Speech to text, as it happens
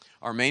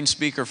Our main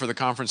speaker for the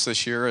conference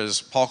this year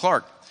is Paul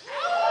Clark.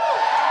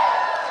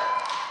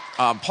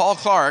 Paul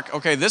Clark,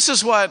 okay, this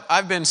is what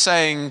I've been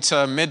saying to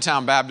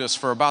Midtown Baptist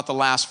for about the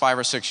last 5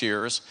 or 6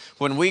 years.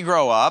 When we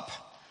grow up,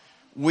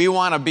 we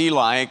want to be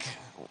like,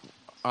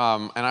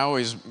 and I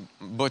always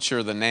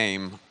butcher the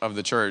name of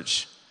the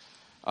church,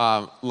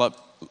 the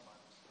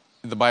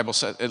Bible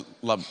said,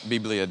 La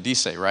Biblia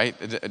dice, right?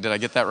 Did I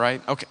get that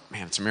right? Okay,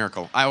 man, it's a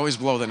miracle. I always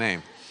blow the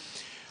name.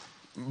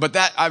 But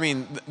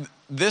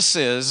this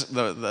is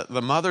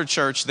the mother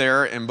church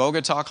there in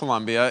Bogota,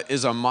 Colombia,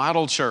 is a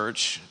model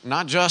church,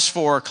 not just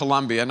for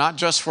Colombia, not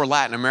just for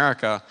Latin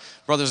America.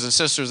 Brothers and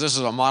sisters, this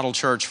is a model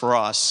church for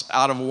us.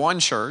 Out of one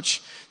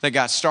church that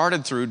got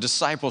started through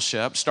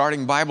discipleship,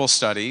 starting Bible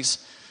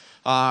studies,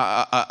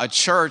 a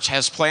church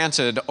has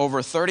planted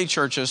over 30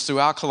 churches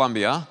throughout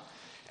Colombia,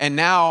 and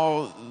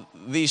now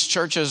these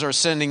churches are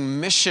sending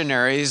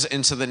missionaries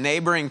into the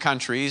neighboring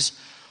countries,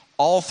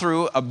 all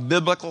through a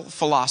biblical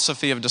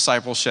philosophy of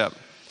discipleship.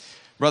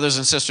 Brothers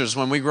and sisters,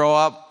 when we grow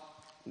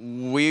up,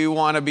 we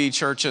want to be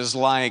churches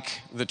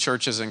like the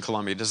churches in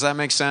Colombia. Does that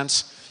make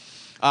sense?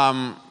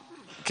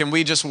 Can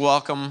we just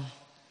welcome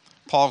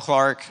Paul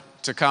Clark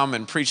to come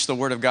and preach the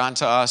Word of God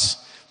to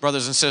us?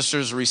 Brothers and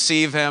sisters,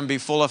 receive him, be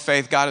full of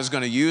faith. God is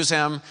going to use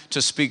him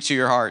to speak to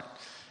your heart.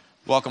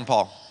 Welcome,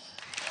 Paul.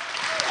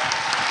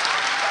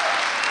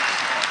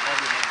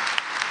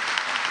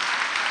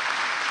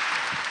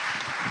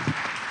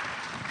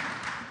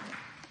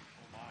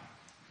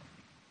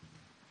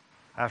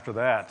 After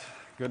that,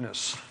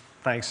 goodness,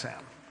 thanks, Sam.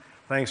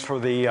 Thanks for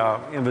the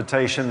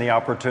invitation, the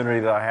opportunity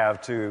that I have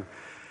to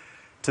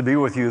be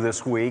with you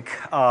this week.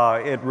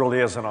 It really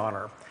is an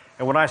honor.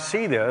 And when I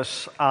see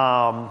this,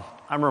 I'm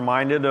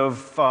reminded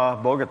of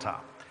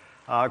Bogota,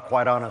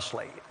 quite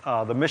honestly.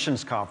 The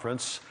missions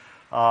conference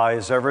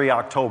is every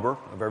October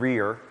of every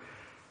year,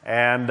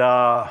 and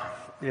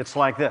it's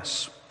like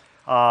this.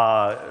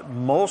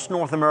 Most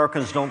North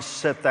Americans don't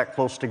sit that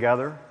close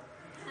together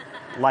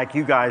like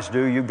you guys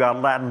do. You've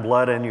got Latin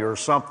blood in you or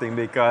something,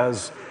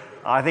 because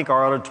I think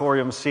our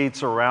auditorium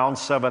seats around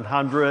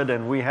 700,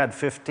 and we had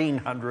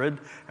 1,500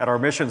 at our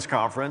missions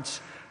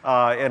conference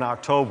in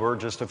October,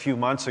 just a few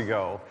months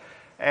ago.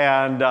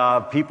 And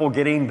people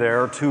getting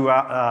there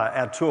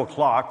at 2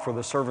 o'clock for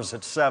the service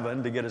at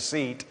 7 to get a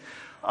seat.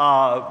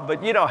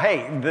 But you know,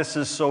 hey, this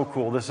is so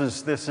cool. This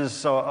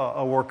is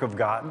a work of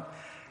God.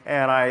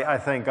 And I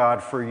thank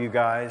God for you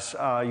guys.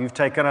 You've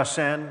taken us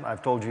in.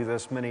 I've told you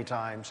this many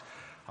times.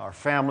 Our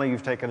family,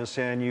 you've taken us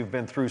in. You've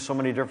been through so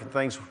many different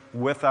things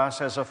with us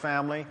as a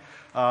family.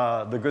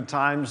 The good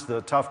times,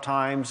 the tough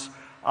times.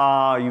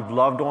 You've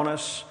loved on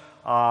us.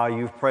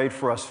 You've prayed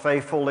for us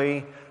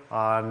faithfully.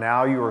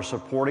 Now you are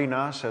supporting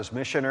us as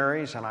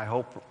missionaries, and I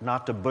hope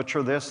not to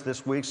butcher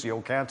this week, so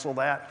you'll cancel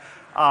that.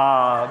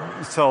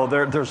 So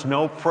there's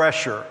no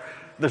pressure.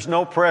 There's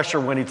no pressure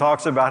when he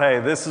talks about,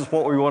 hey, this is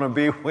what we want to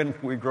be when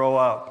we grow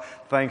up.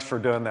 Thanks for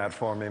doing that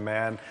for me,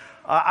 man.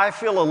 I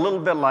feel a little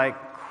bit like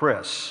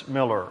Chris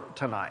Miller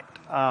tonight,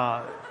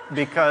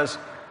 because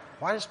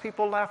why does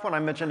people laugh when I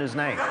mention his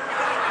name?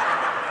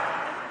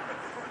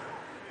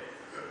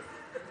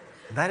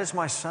 That is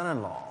my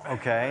son-in-law,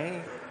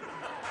 okay?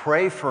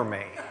 Pray for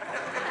me.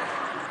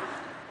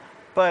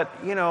 But,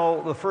 you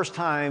know, the first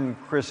time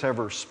Chris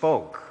ever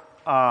spoke,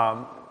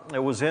 it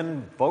was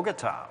in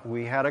Bogota.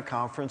 We had a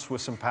conference with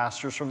some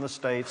pastors from the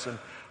States and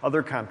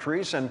other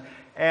countries, and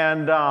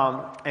in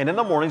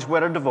the mornings we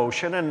had a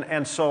devotion,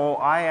 and so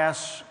I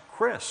asked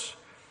Chris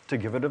to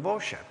give a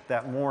devotion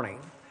that morning.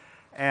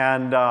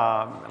 And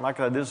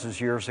this is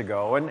years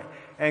ago,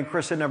 and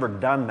Chris had never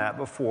done that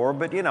before,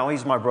 but you know,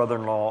 he's my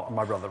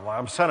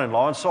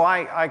son-in-law, and so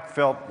I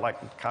felt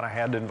like kind of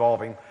had to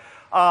involve him.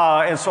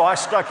 And so I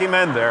stuck him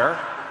in there,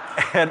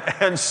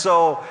 and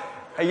so,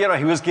 you know,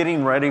 he was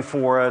getting ready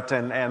for it,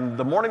 and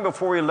the morning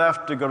before he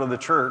left to go to the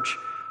church,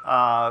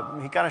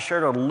 he kind of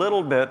shared a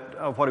little bit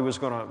of what he was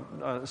going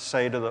to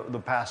say to the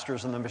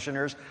pastors and the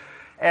missionaries.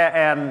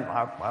 And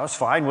I was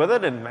fine with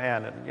it,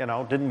 and you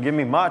know, didn't give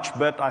me much,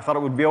 but I thought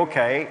it would be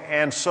okay.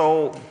 And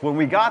so when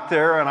we got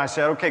there, and I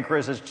said, okay,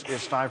 Chris,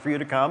 it's time for you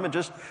to come and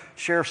just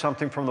share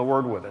something from the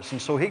Word with us.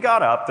 And so he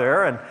got up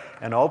there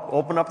and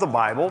opened up the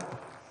Bible,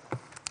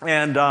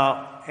 and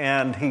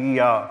he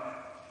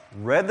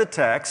read the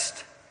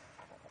text,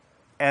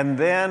 and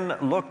then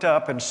looked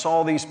up and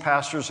saw these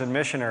pastors and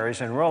missionaries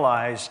and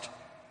realized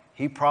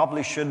he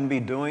probably shouldn't be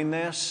doing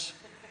this,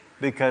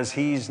 because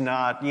he's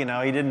not, you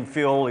know, he didn't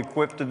feel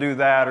equipped to do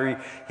that,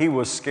 or he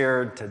was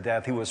scared to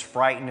death. He was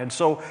frightened. And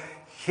so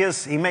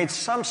he made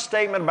some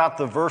statement about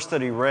the verse that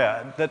he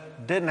read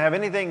that didn't have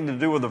anything to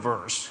do with the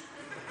verse.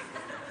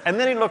 And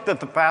then he looked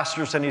at the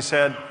pastors and he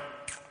said,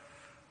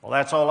 well,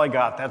 that's all I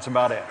got. That's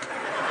about it.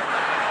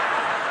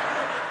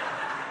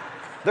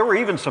 There were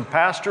even some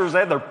pastors, they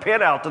had their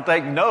pen out to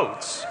take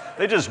notes.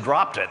 They just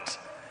dropped it.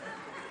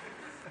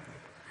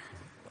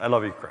 I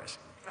love you, Chris.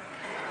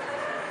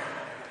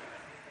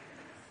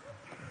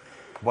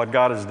 What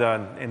God has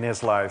done in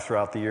his life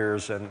throughout the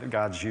years, and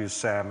God's used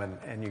Sam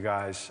and you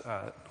guys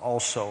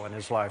also in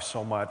his life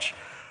so much.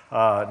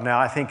 Now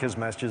I think his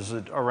message is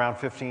around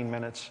 15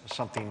 minutes,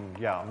 something.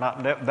 Yeah,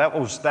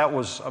 that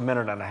was a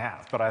minute and a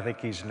half, but I think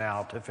he's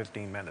now to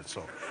 15 minutes,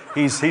 so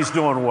he's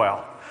doing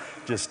well.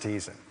 Just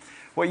teasing.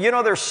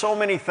 Well, there's so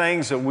many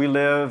things that we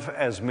live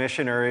as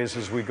missionaries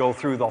as we go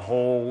through the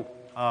whole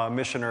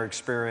missionary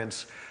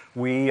experience.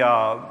 We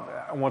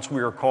once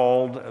we were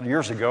called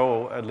years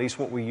ago, at least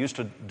what we used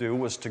to do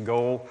was to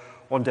go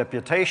on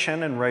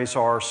deputation and raise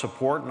our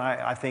support, and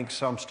I think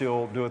some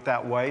still do it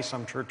that way.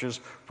 Some churches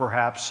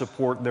perhaps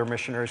support their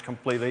missionaries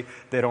completely.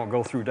 They don't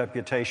go through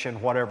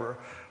deputation, whatever.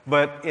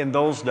 But in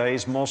those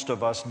days, most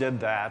of us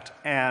did that.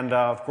 And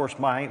of course,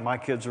 my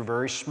kids are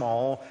very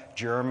small.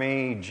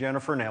 Jeremy,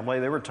 Jennifer, and Emily,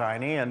 they were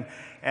tiny,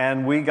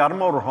 and we got a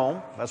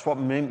motorhome. That's what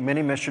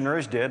many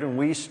missionaries did, and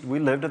we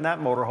lived in that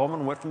motorhome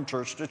and went from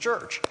church to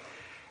church.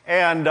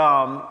 And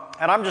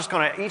I'm just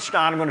going to, each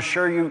night I'm going to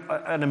share you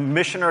a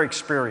missionary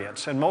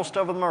experience. And most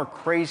of them are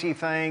crazy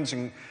things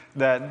and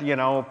that,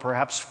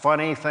 perhaps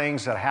funny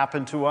things that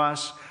happen to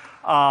us.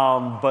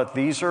 But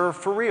these are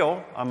for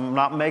real. I'm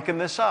not making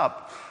this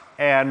up.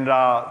 And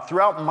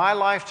throughout my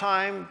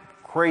lifetime,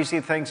 crazy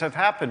things have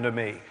happened to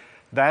me.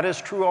 That is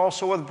true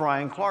also with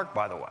Brian Clark,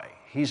 by the way.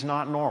 He's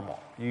not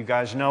normal. You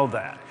guys know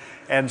that.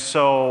 And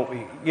so,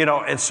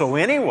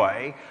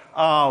 anyway,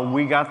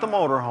 we got the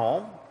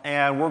motorhome.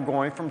 And we're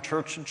going from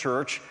church to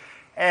church.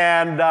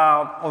 And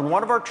on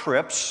one of our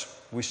trips,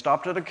 we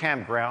stopped at a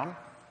campground.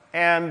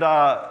 And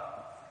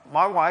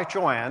my wife,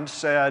 Joanne,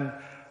 said,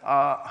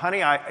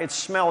 honey, it's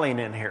smelling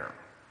in here.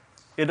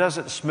 It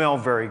doesn't smell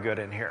very good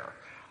in here.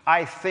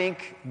 I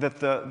think that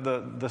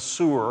the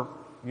sewer,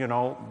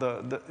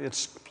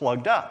 it's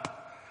plugged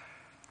up.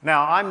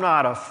 Now, I'm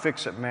not a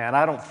fix-it man.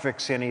 I don't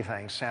fix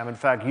anything, Sam. In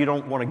fact, you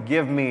don't want to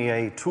give me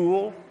a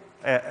tool.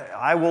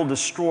 I will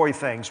destroy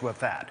things with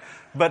that.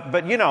 But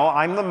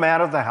I'm the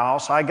man of the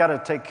house. I got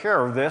to take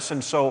care of this.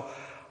 And so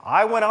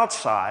I went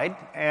outside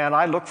and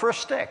I looked for a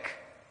stick.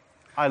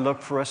 And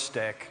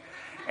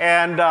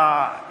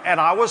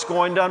I was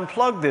going to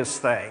unplug this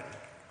thing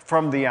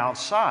from the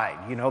outside.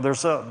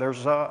 There's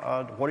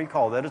a what do you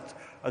call that? It's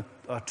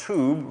a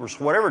tube or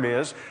whatever it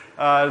is,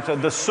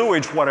 the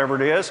sewage, whatever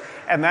it is,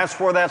 and that's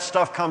where that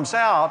stuff comes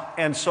out.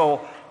 And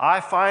so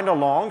I find a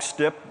long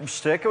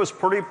stick. It was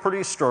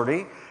pretty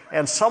sturdy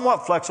and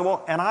somewhat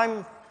flexible, and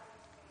I'm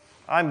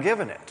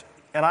giving it.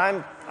 And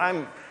I'm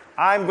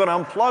going to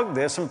unplug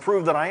this and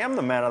prove that I am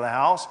the man of the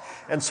house.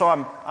 And so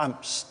I'm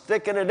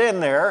sticking it in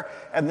there,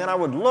 and then I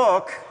would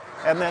look,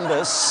 and then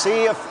to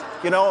see if,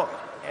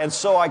 and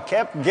so I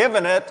kept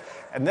giving it,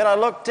 and then I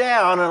looked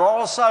down, and all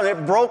of a sudden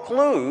it broke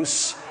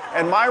loose,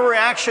 and my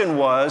reaction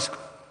was,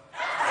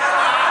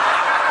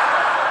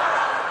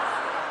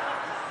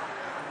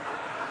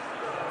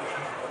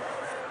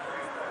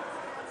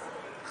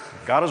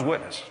 God is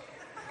witness.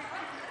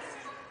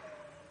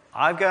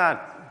 I've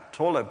got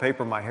toilet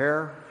paper in my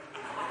hair.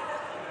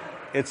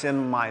 It's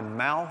in my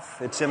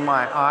mouth. It's in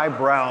my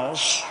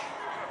eyebrows.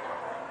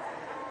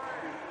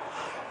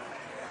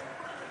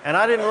 And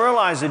I didn't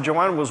realize that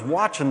Joanne was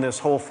watching this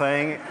whole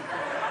thing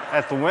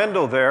at the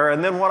window there.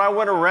 And then when I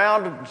went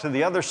around to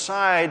the other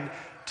side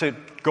to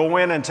go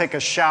in and take a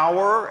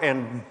shower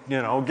and,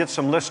 get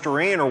some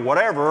Listerine or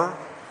whatever,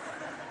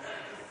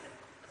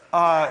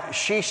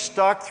 she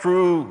stuck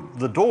through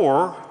the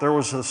door. There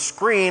was a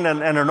screen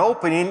and an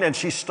opening, and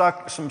she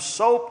stuck some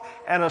soap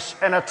and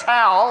a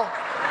towel.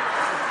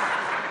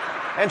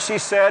 And she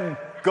said,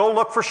 go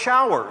look for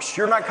showers.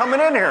 You're not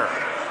coming in here.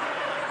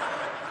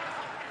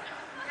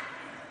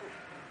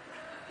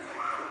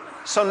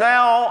 So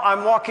now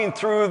I'm walking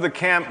through the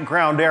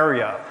campground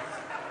area,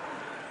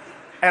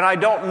 and I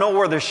don't know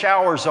where the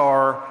showers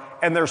are,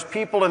 and there's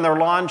people in their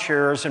lawn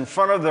chairs in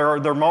front of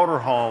their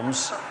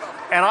motorhomes.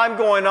 And I'm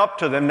going up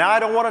to them. Now, I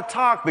don't want to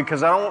talk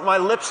because I don't want my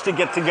lips to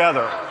get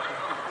together.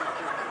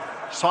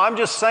 So I'm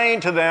just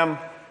saying to them,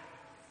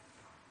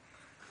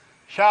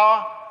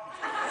 shower,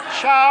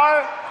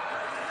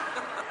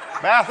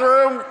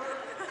 bathroom.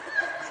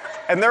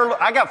 And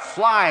I got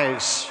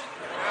flies.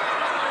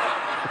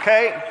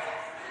 Okay?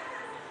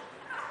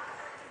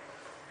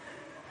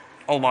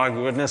 Oh my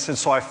goodness. And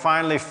so I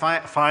finally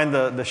find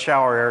the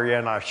shower area,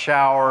 and I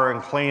shower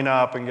and clean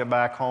up and get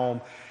back home.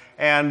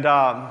 And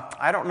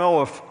I don't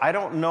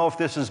know if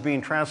this is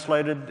being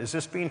translated. Is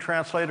this being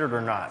translated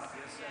or not?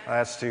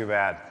 That's too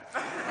bad.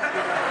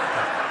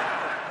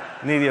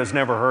 Nedia's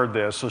never heard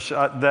this, so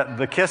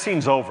the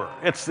kissing's over.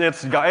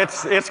 It's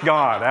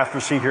gone after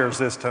she hears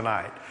this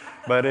tonight.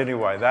 But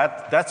anyway,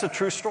 that's a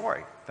true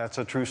story. That's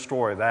a true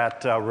story.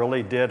 That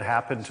really did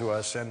happen to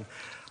us, and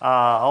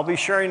I'll be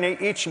sharing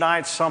each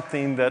night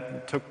something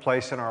that took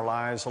place in our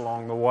lives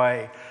along the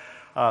way,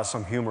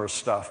 some humorous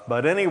stuff.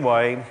 But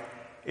anyway.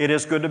 It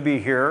is good to be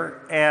here,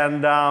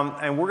 and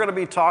we're going to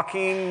be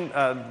talking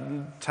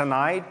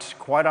tonight,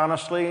 quite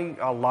honestly,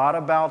 a lot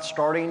about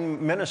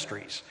starting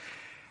ministries.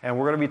 And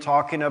we're going to be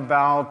talking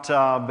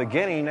about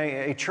beginning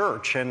a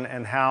church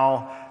and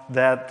how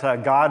that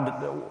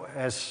God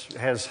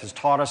has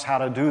taught us how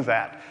to do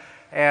that.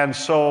 And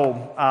so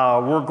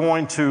we're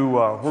going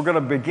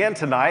to begin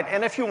tonight.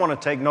 And if you want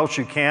to take notes,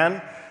 you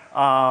can.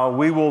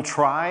 We will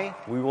try,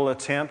 we will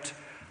attempt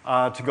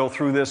to go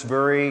through this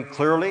very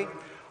clearly.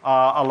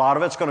 A lot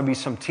of it's going to be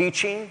some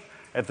teaching.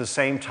 At the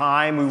same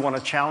time, we want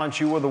to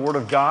challenge you with the Word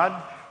of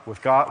God,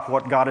 with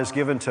what God has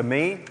given to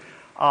me.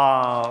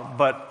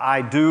 But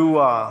I do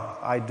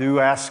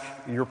ask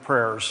your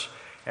prayers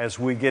as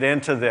we get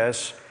into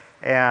this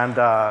and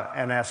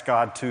ask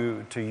God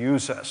to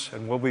use us.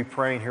 And we'll be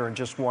praying here in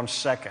just one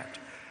second.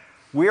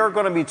 We are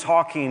going to be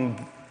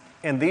talking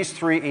in these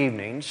 3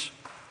 evenings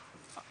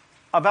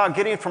about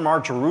getting from our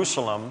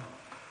Jerusalem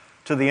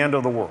to the end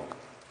of the world.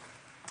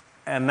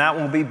 And that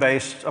will be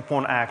based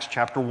upon Acts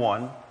chapter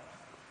 1,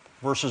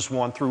 verses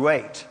 1 through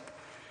 8.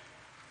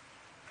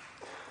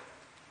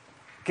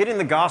 Getting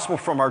the gospel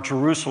from our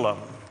Jerusalem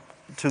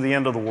to the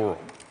end of the world.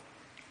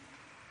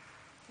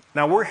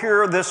 Now, we're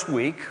here this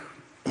week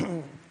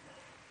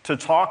to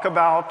talk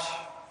about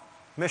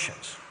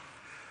missions.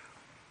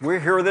 We're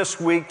here this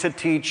week to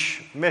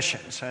teach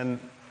missions, and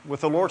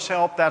with the Lord's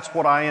help, that's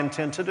what I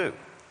intend to do.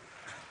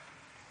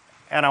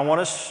 And I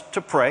want us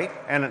to pray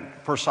and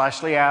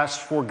precisely ask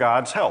for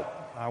God's help.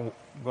 I'm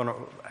going to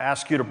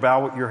ask you to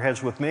bow your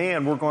heads with me,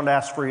 and we're going to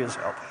ask for His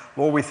help.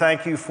 Lord, we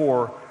thank you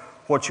for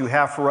what you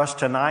have for us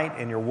tonight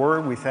in your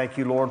word. We thank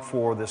you, Lord,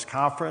 for this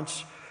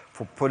conference,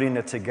 for putting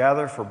it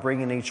together, for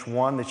bringing each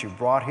one that you've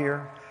brought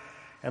here.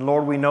 And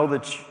Lord, we know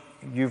that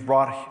you've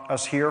brought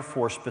us here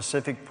for a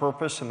specific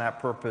purpose, and that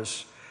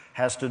purpose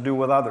has to do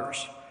with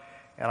others.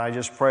 And I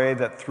just pray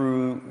that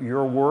through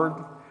your word,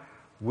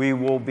 we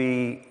will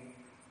be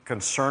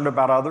concerned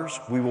about others.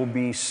 We will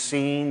be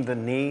seeing the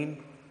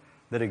need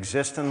that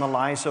exists in the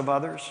lives of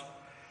others.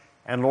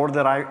 And Lord,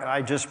 that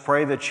I just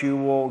pray that you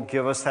will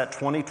give us that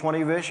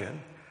 2020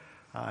 vision,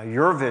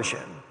 your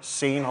vision,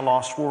 seeing a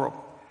lost world.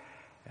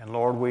 And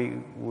Lord,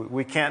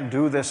 we can't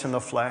do this in the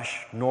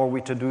flesh, nor are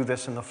we to do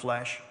this in the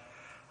flesh.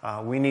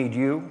 We need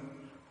you.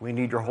 We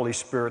need your Holy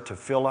Spirit to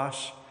fill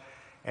us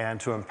and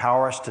to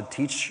empower us to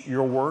teach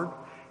your word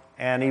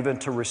and even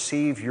to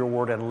receive your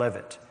word and live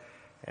it.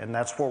 And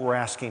that's what we're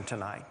asking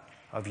tonight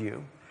of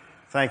you.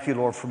 Thank you,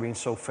 Lord, for being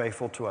so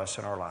faithful to us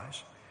in our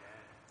lives.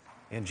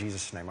 In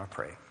Jesus' name I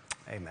pray.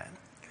 Amen.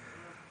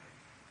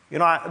 You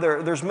know,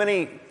 there's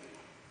many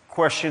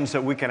questions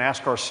that we can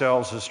ask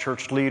ourselves as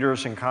church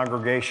leaders and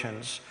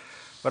congregations,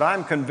 but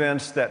I'm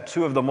convinced that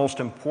 2 of the most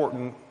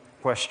important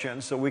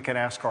questions that we can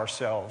ask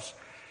ourselves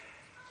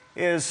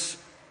is,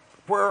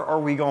 where are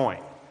we going?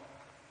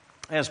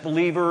 As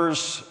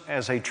believers,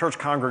 as a church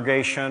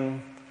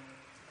congregation,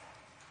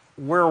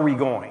 where are we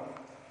going?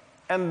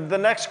 And the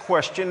next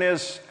question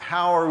is,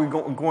 how are we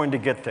going to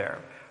get there?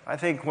 I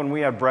think when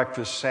we had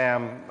breakfast,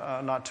 Sam,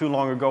 not too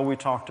long ago, we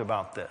talked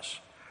about this.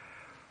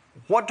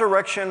 What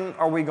direction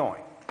are we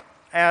going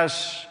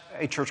as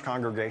a church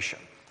congregation?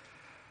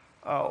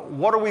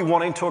 What are we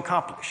wanting to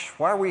accomplish?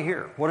 Why are we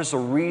here? What is the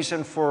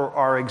reason for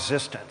our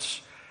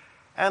existence?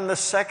 And the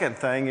second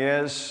thing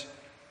is,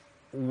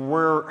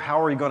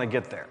 how are we going to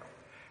get there?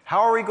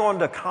 How are we going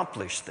to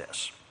accomplish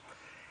this?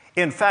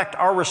 In fact,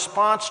 our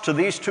response to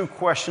these 2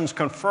 questions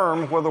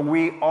confirm whether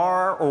we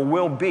are or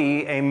will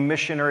be a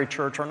missionary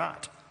church or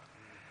not.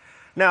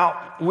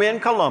 Now, we in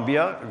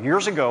Columbia,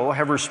 years ago,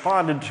 have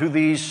responded to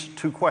these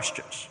 2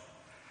 questions.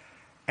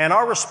 And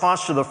our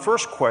response to the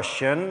first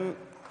question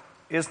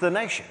is the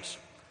nations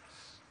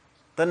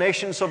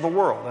of the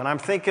world. And I'm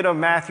thinking of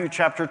Matthew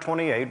chapter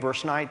 28,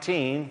 verse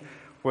 19,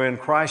 when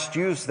Christ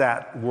used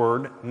that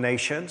word,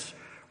 nations,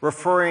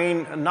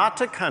 referring not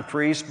to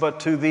countries, but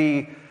to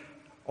the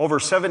over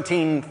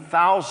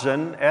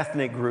 17,000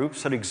 ethnic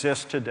groups that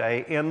exist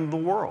today in the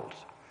world.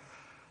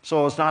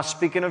 So it's not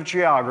speaking of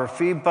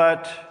geography,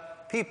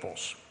 but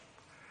peoples.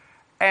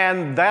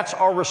 And that's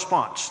our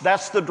response.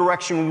 That's the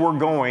direction we're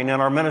going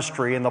in our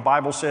ministry, and the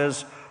Bible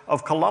says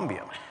of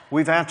Columbia.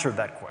 We've answered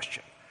that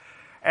question.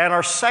 And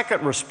our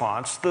second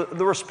response, the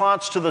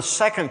response to the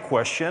second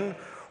question,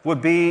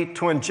 would be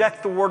to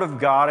inject the Word of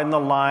God in the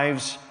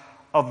lives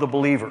of the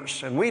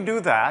believers. And we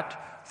do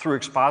that through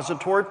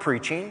expository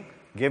preaching,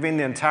 giving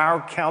the entire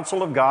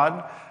counsel of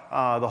God,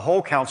 the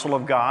whole counsel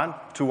of God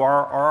to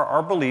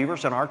our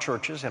believers in our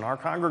churches, in our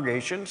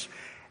congregations.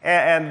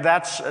 And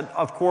that's,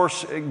 of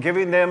course,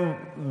 giving them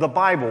the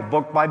Bible,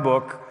 book by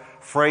book,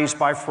 phrase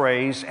by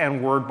phrase,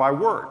 and word by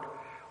word.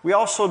 We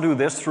also do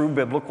this through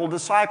biblical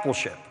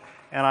discipleship.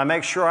 And I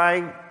make sure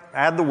I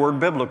add the word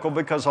biblical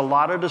because a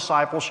lot of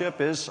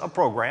discipleship is a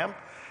program,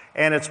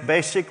 and it's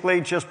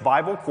basically just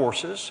Bible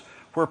courses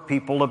where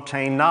people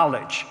obtain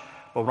knowledge.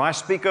 But when I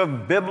speak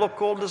of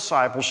biblical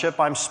discipleship,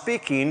 I'm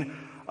speaking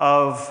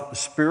of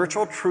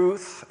spiritual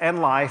truth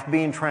and life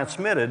being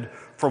transmitted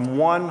from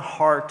one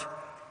heart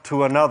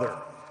to another.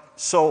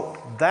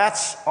 So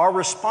that's our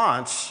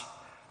response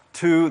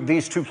to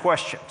these 2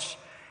 questions.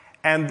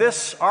 And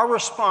our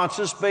response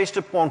is based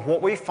upon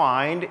what we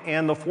find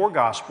in the 4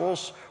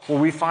 Gospels, where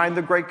we find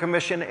the Great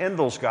Commission in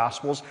those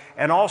Gospels,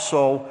 and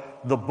also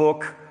the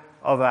book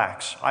of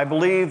Acts. I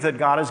believe that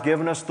God has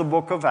given us the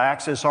book of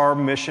Acts as our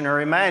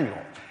missionary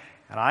manual.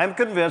 And I am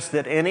convinced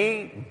that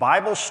any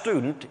Bible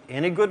student,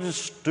 any good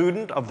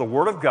student of the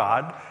Word of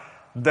God,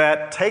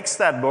 that takes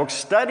that book,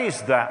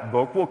 studies that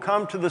book, will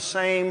come to the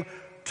same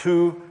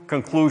two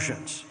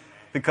conclusions.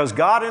 Because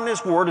God in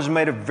His Word has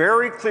made it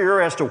very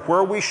clear as to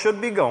where we should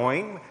be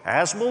going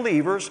as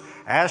believers,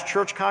 as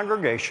church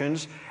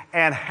congregations,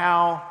 and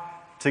how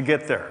to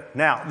get there.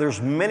 Now,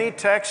 there's many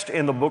texts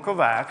in the book of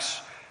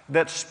Acts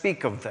that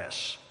speak of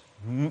this,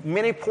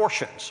 many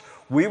portions.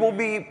 We will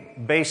be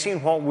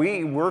basing what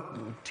we were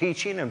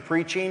teaching and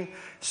preaching,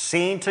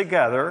 seeing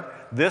together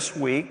this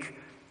week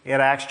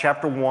in Acts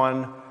chapter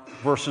 1,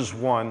 verses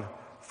 1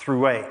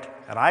 through 8.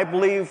 And I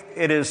believe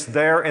it is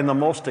there in the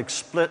most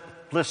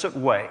explicit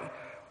way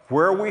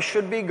where we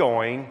should be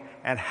going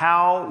and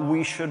how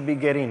we should be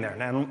getting there.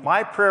 And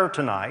my prayer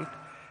tonight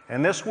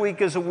and this week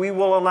is that we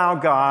will allow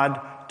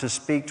God to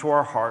speak to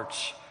our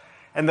hearts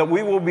and that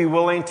we will be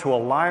willing to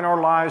align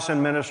our lives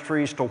and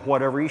ministries to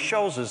whatever He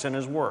shows us in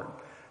His Word.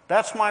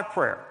 That's my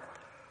prayer.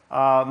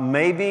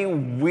 Maybe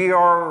we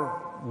are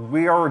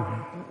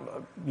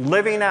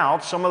living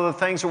out some of the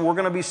things that we're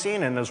going to be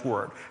seeing in His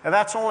Word. And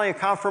that's only a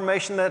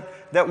confirmation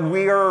that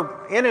we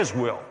are in His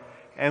will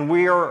and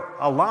we are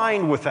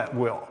aligned with that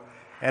will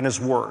and His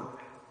Word.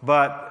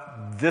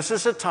 But this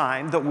is a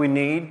time that we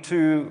need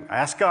to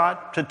ask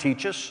God to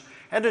teach us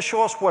and to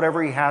show us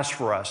whatever He has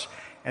for us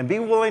and be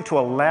willing to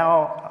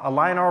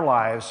align our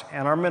lives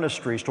and our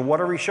ministries to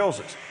whatever He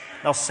shows us.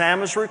 Now, Sam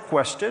has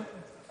requested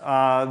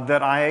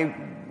that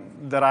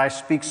I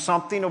speak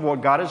something of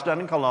what God has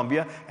done in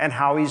Colombia and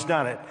how He's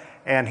done it.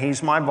 And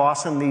he's my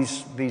boss in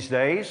these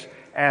days,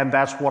 and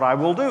that's what I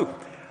will do.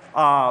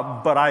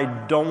 But I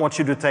don't want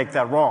you to take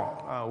that wrong.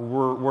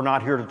 We're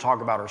not here to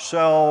talk about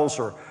ourselves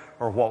or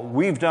what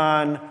we've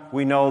done.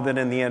 We know that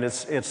in the end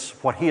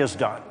it's what He has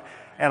done.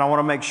 And I want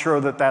to make sure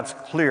that that's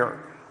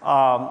clear.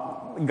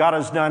 God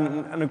has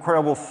done an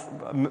incredible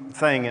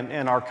thing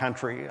in our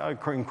country,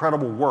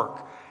 incredible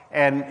work.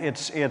 And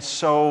it's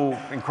so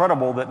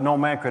incredible that no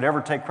man could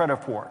ever take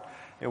credit for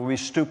it. It would be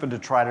stupid to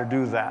try to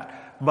do that.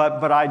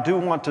 But I do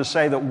want to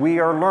say that we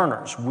are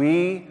learners.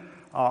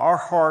 Our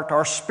heart,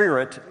 our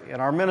spirit in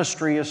our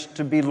ministry is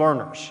to be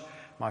learners.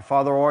 My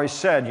father always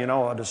said,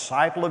 a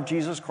disciple of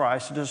Jesus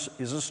Christ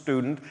is a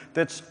student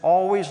that's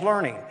always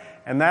learning.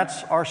 And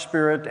that's our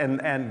spirit,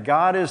 and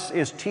God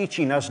is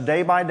teaching us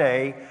day by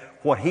day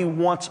what He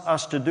wants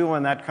us to do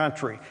in that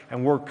country.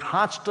 And we're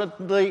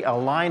constantly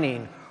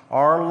aligning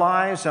our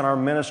lives and our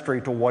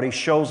ministry to what He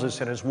shows us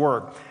in His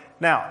Word.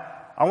 Now,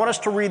 I want us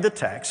to read the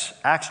text,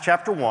 Acts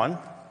chapter 1,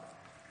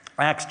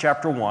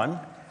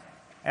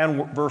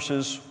 and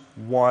verses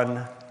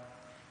 1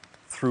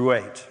 through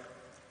 8.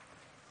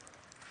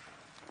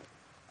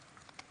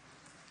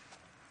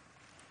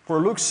 Where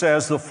Luke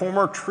says, "The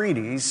former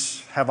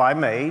treatise have I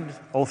made,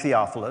 O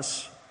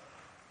Theophilus,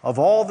 of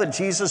all that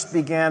Jesus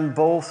began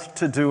both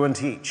to do and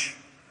teach,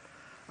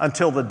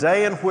 until the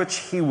day in which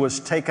He was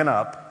taken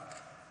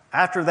up.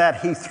 After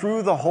that, He,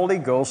 through the Holy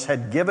Ghost,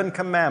 had given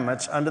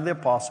commandments unto the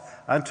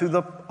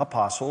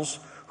apostles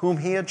whom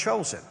He had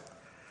chosen,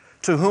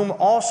 to whom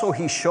also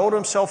He showed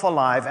Himself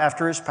alive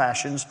after His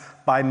passions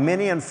by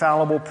many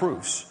infallible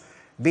proofs,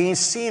 being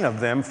seen of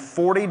them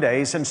 40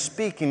 days and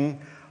speaking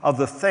of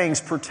the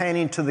things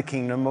pertaining to the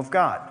kingdom of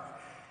God.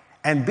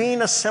 And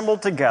being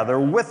assembled together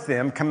with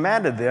them,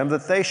 commanded them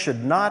that they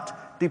should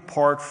not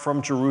depart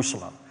from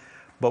Jerusalem,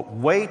 but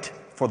wait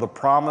for the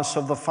promise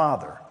of the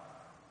Father,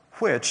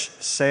 which,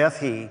 saith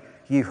He,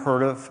 ye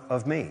heard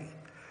of me.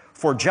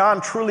 For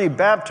John truly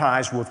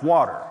baptized with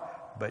water,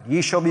 but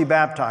ye shall be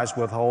baptized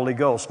with the Holy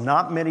Ghost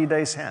not many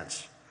days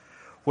hence.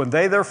 When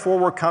they therefore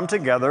were come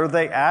together,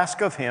 they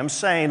asked of Him,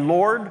 saying,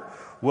 Lord,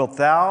 wilt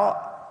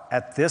Thou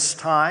at this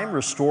time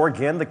restore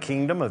again the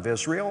kingdom of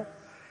Israel?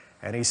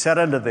 And He said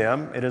unto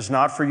them, It is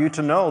not for you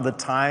to know the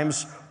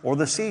times or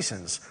the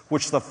seasons,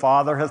 which the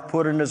Father hath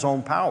put in His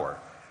own power.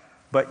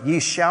 But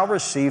ye shall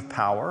receive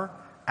power.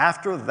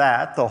 After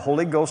that the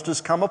Holy Ghost is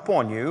come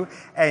upon you,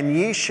 and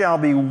ye shall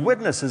be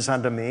witnesses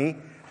unto me,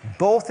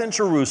 both in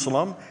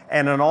Jerusalem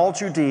and in all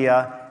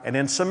Judea and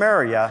in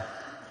Samaria,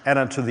 and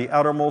unto the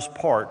uttermost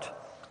part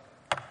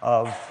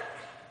of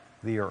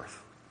the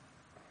earth."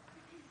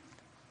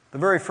 The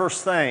very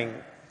first thing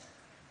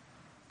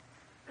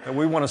that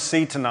we want to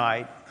see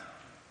tonight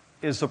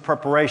is the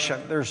preparation.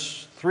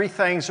 There's three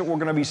things that we're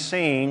going to be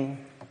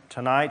seeing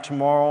tonight,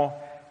 tomorrow,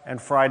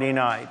 and Friday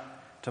night.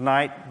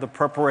 Tonight, the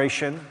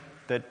preparation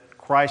that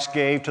Christ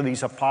gave to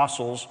these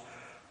apostles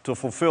to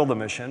fulfill the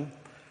mission.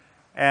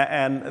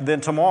 And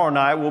then tomorrow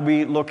night, we'll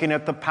be looking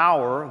at the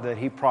power that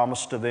He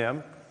promised to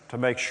them to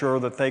make sure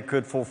that they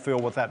could fulfill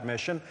with that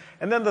mission.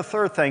 And then the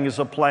third thing is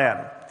a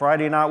plan.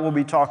 Friday night, we'll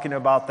be talking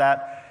about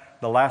that,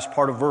 the last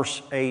part of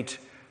verse 8,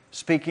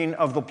 speaking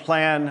of the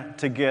plan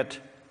to get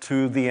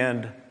to the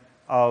end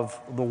of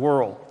the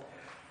world.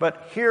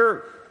 But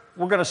here,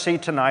 we're going to see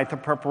tonight the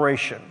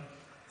preparation.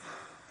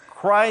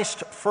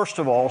 Christ, first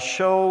of all,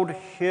 showed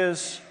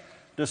His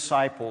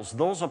disciples,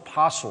 those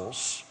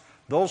apostles,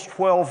 those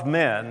 12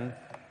 men,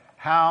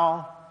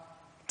 how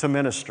to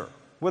minister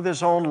with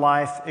His own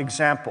life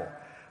example.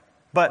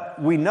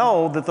 But we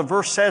know that the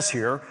verse says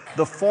here,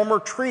 "The former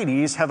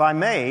treatise have I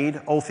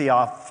made, O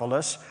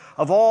Theophilus,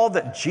 of all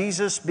that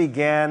Jesus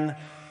began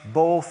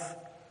both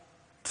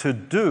to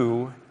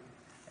do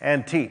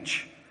and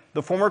teach.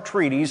 The former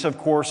treatise, of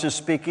course, is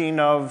speaking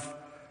of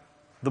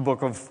the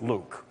book of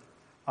Luke.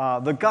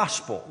 The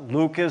gospel.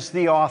 Luke is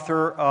the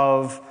author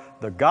of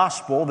the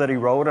gospel that he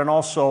wrote and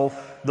also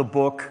the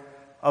book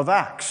of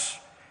Acts.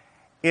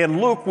 In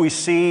Luke, we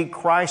see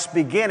Christ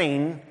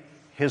beginning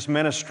his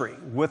ministry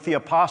with the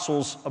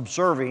apostles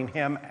observing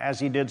him as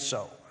he did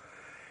so.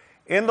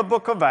 In the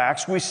book of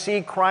Acts, we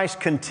see Christ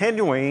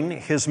continuing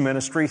his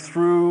ministry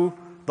through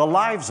the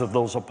lives of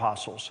those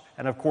apostles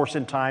and, of course,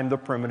 in time, the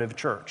primitive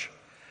church.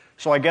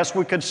 So I guess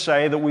we could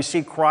say that we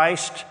see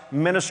Christ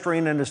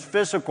ministering in his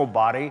physical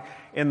body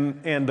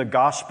in the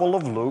Gospel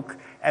of Luke,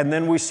 and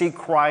then we see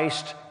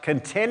Christ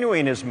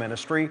continuing his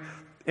ministry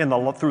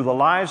through the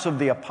lives of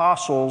the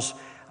apostles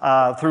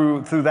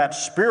through that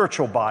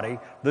spiritual body,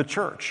 the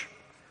church.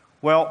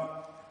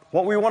 Well,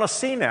 what we want to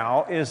see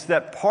now is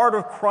that part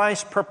of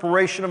Christ's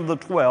preparation of the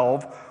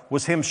 12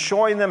 was him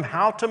showing them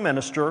how to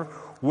minister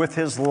with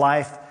his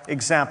life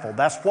example.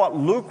 That's what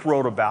Luke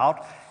wrote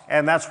about,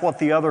 and that's what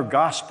the other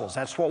Gospels,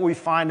 that's what we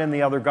find in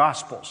the other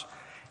Gospels.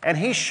 And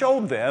he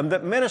showed them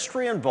that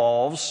ministry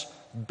involves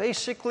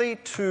basically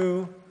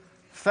two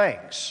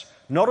things.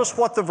 Notice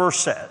what the verse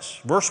says.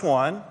 Verse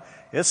 1,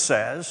 it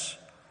says,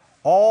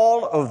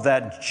 all of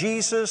that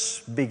Jesus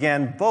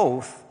began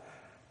both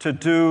to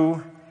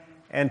do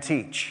and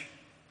teach.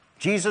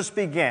 Jesus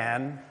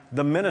began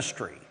the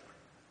ministry,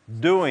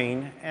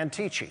 doing and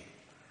teaching.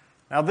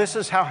 Now, this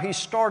is how he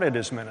started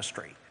his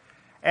ministry.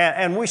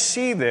 And we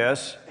see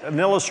this, an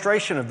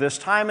illustration of this,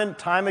 time and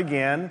time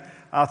again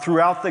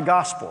throughout the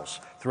Gospels,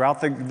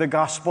 throughout the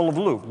Gospel of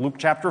Luke, Luke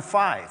chapter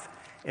 5,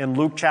 in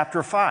Luke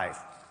chapter 5,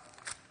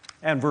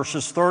 and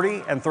verses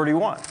 30 and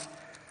 31.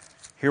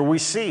 Here we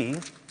see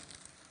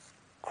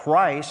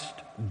Christ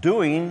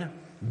doing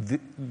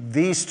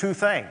these two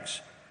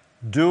things,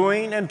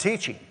 doing and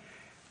teaching.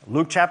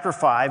 Luke chapter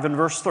 5 and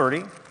verse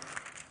 30,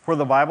 where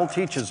the Bible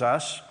teaches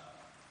us,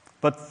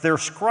 but their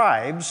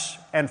scribes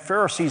and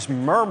Pharisees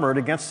murmured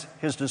against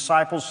his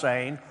disciples,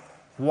 saying,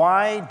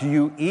 why do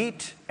you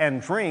eat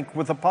and drink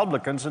with the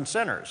publicans and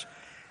sinners?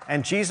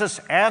 And Jesus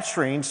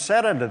answering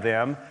said unto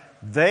them,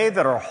 they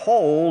that are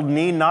whole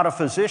need not a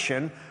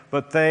physician,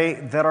 but they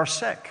that are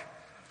sick.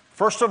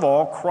 First of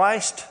all,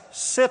 Christ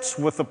sits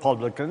with the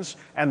publicans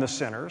and the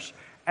sinners,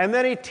 and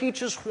then he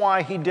teaches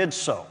why he did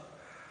so.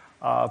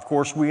 Of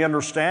course, we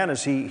understand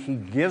as he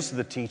gives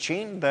the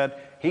teaching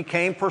that he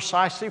came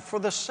precisely for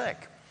the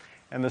sick.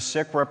 And the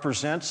sick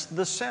represents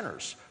the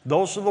sinners.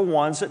 Those are the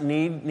ones that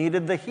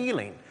needed the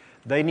healing.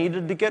 They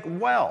needed to get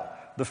well.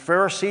 The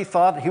Pharisee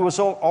thought he was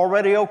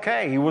already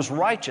okay. He was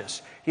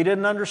righteous. He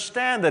didn't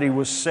understand that he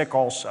was sick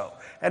also.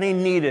 And he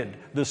needed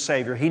the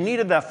Savior. He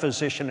needed that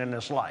physician in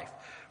his life.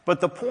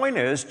 But the point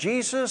is,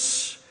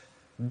 Jesus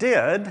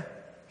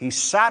he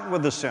sat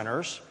with the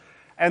sinners,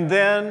 and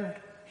then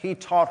he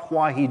taught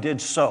why he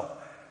did so.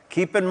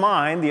 Keep in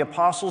mind, the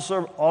apostles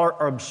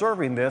are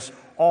observing this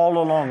all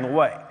along the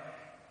way.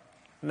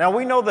 Now,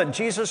 we know that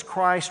Jesus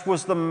Christ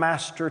was the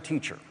master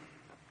teacher.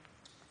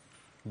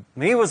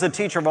 He was the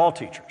teacher of all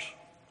teachers.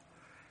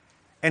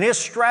 And his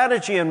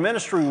strategy in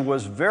ministry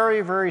was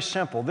very, very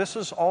simple. This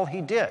is all he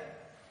did.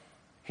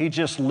 He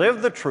just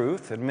lived the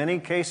truth. In many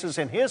cases,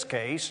 in his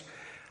case,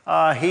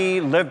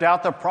 he lived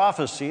out the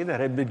prophecy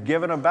that had been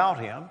given about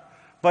him.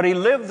 But he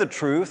lived the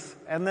truth,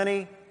 and then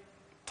he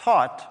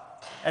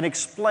taught and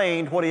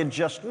explained what he had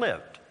just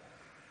lived.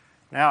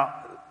 Now,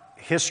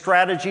 his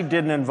strategy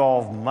didn't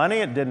involve money,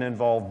 it didn't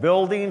involve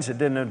buildings, it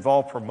didn't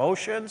involve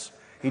promotions.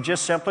 He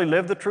just simply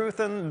lived the truth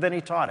and then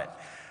he taught it.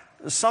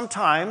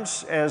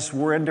 Sometimes, as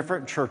we're in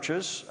different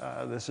churches,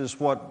 this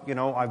is what,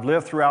 I've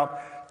lived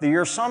throughout the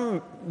years,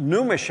 some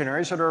new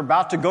missionaries that are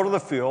about to go to the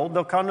field,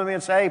 they'll come to me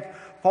and say, hey,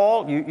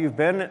 Paul, you've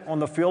been on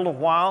the field a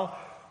while,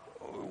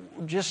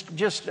 just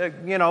guide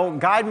me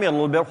a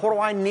little bit. What do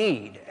I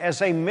need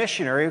as a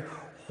missionary?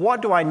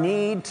 What do I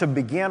need to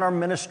begin our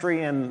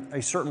ministry in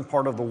a certain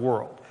part of the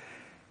world?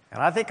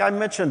 And I think I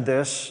mentioned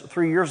this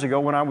 3 years ago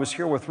when I was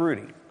here with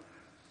Rudy.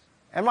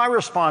 And my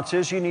response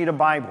is, you need a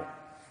Bible.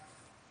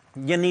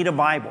 You need a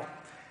Bible.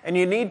 And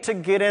you need to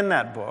get in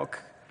that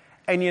book,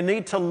 and you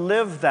need to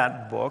live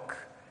that book,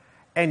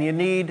 and you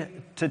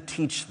need to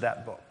teach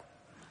that book.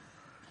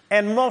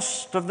 And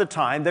most of the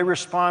time, they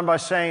respond by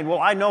saying, well,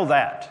 I know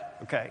that.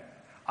 Okay,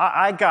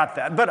 I got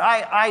that. But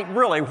I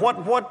really,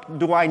 what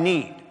do I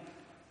need?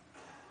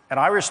 And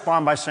I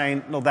respond by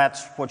saying, no,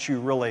 that's what you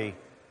really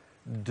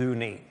do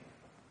need.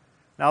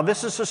 Now,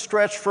 this is a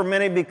stretch for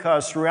many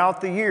because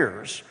throughout the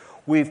years,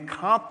 we've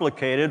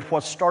complicated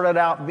what started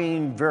out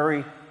being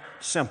very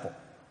simple.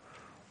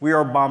 We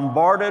are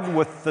bombarded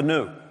with the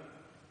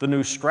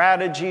new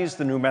strategies,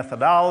 the new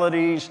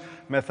methodologies,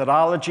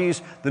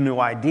 the new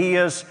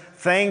ideas,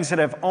 things that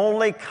have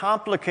only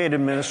complicated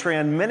ministry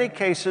and in many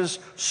cases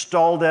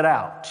stalled it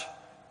out.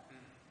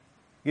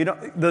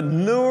 The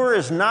newer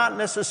is not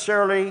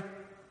necessarily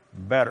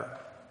better,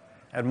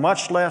 and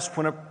much less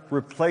when it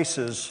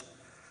replaces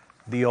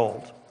the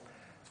old.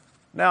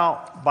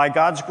 Now, by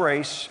God's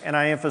grace, and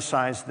I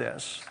emphasize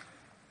this,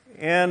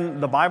 in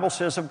the Bible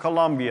says of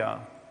Columbia,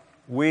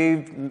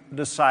 we've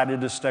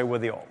decided to stay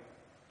with the old.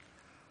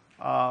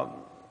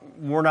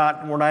 We're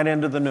not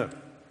into the new.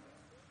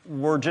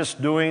 We're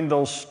just doing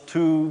those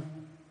two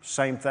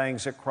same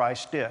things that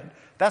Christ did.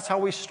 That's how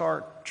we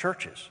start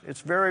churches.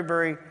 It's very,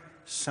 very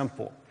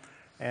simple.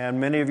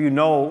 And many of you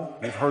know,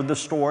 you've heard the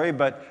story,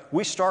 but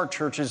we start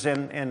churches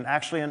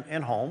actually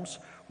in homes.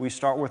 We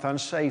start with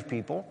unsaved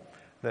people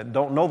that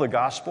don't know the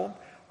gospel.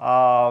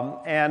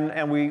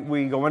 And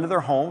we go into their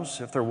homes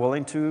if they're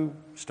willing to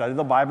study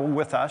the Bible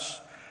with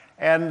us.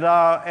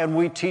 And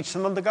we teach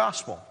them the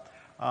gospel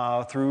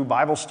through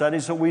Bible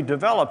studies that we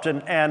developed.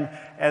 And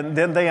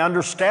then they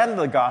understand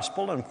the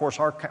gospel. And of course,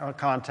 our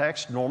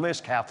context normally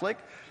is Catholic.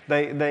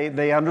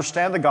 They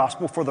understand the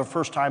gospel for the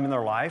first time in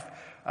their life.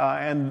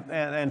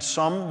 And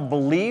some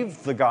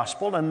believe the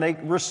gospel and they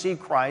receive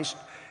Christ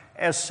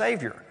as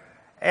Savior.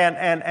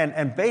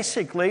 And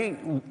basically,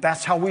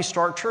 that's how we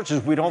start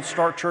churches. We don't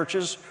start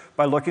churches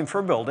by looking for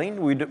a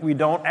building. We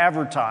don't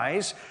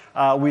advertise.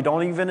 We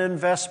don't even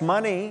invest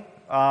money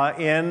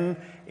in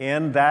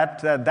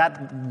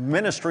that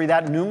ministry,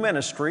 that new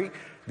ministry.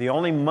 The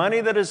only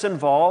money that is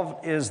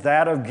involved is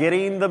that of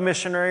getting the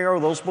missionary or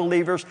those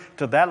believers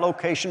to that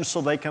location so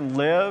they can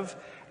live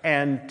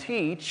and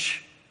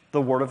teach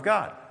the Word of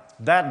God.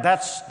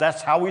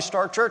 That's how we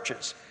start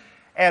churches.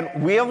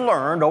 And we have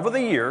learned over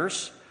the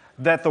years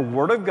that the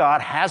Word of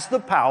God has the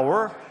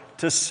power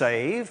to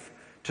save,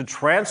 to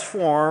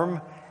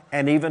transform,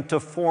 and even to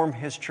form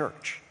His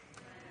church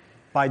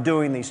by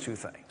doing these two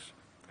things.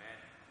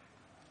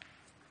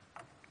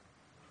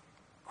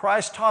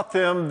 Christ taught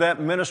them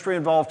that ministry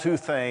involved two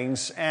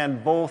things,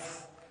 and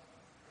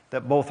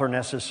that both are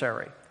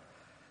necessary.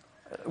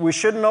 We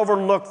shouldn't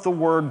overlook the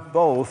word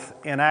both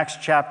in Acts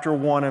chapter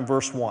 1 and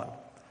verse 1,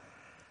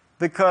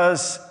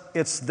 because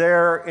it's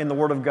there in the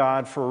Word of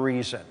God for a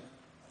reason.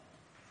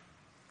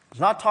 It's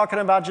not talking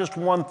about just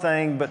one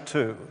thing, but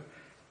two,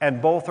 and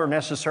both are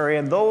necessary,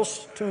 and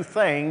those two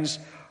things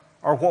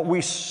are what we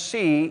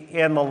see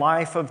in the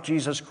life of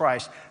Jesus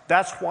Christ.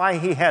 That's why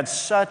He had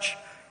such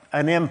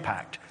an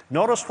impact.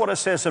 Notice what it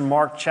says in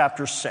Mark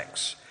chapter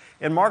 6.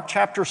 In Mark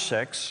chapter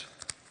 6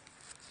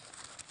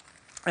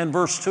 and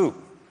verse 2.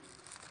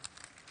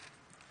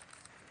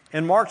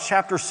 In Mark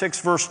chapter 6,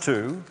 verse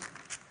 2,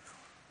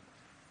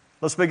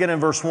 let's begin in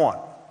verse 1.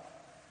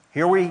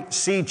 Here we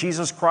see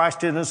Jesus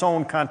Christ in His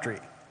own country,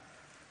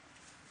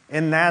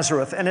 in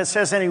Nazareth. And it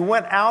says, and He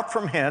went out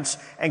from hence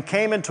and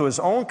came into His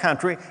own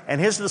country,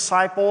 and His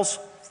disciples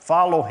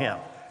follow Him.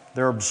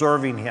 They're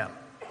observing Him.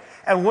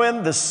 And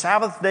when the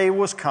Sabbath day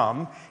was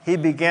come, He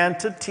began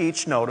to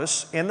teach,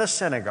 notice, in the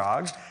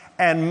synagogue,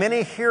 and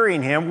many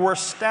hearing Him were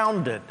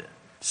astounded,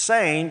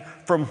 saying,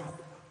 from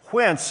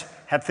whence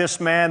hath this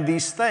man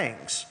these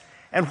things?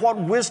 And what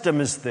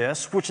wisdom is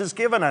this which is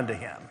given unto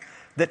Him,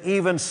 that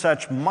even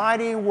such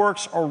mighty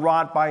works are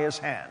wrought by His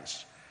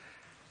hands?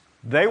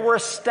 They were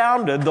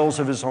astounded, those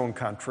of His own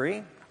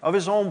country, of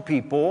His own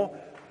people,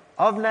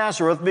 of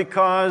Nazareth,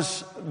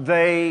 because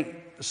they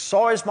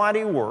saw His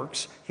mighty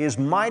works, His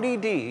mighty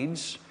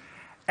deeds,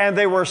 and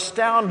they were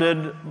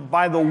astounded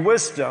by the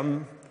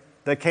wisdom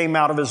that came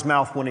out of His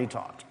mouth when He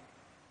taught.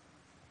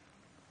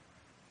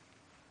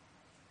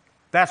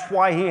 That's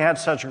why He had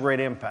such a great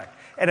impact.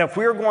 And if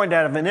we're going to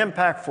have an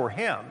impact for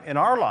Him in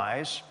our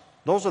lives,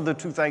 those are the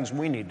two things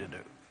we need to do.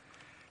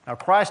 Now,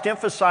 Christ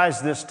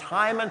emphasized this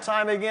time and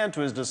time again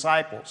to His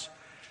disciples.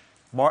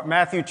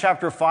 Matthew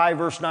chapter 5,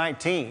 verse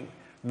 19,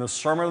 in the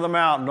Sermon on the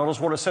Mount, notice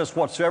what it says,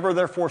 whatsoever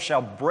therefore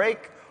shall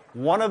break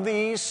one of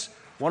these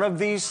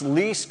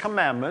least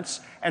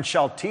commandments and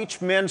shall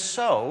teach men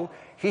so,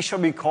 he shall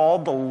be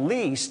called the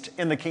least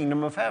in the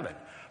kingdom of heaven.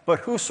 But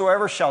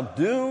whosoever shall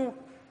do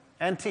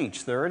and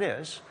teach, there it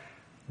is,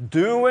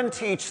 do and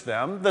teach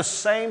them, the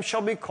same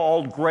shall be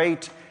called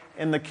great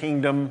in the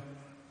kingdom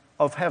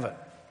of heaven.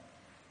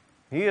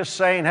 He is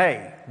saying,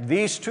 hey,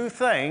 these two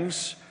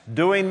things,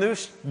 doing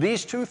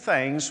these two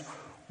things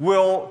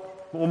will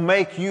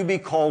make you be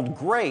called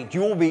great.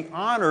 You will be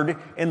honored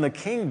in the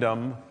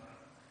kingdom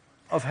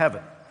of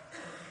heaven.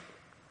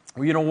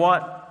 Well, you know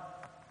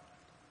what?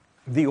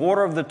 The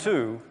order of the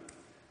two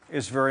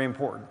is very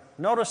important.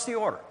 Notice the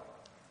order.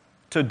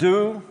 To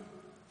do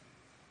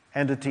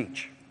and to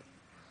teach.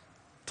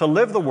 To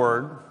live the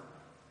Word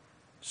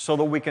so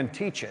that we can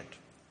teach it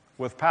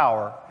with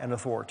power and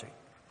authority.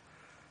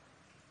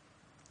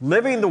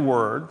 Living the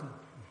Word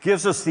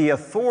gives us the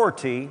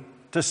authority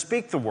to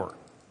speak the Word.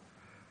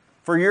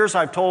 For years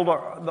I've told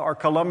our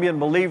Colombian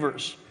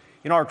believers,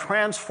 our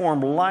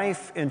transformed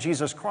life in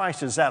Jesus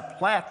Christ is that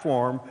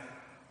platform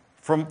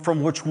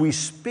from which we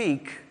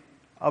speak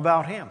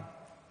about Him.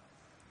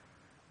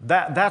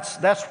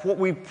 That's what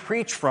we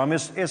preach from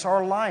is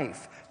our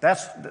life.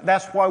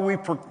 That's why we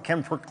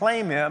can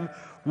proclaim Him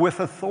with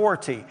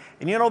authority.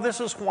 And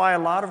this is why a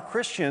lot of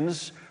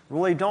Christians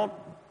really don't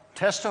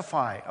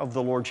testify of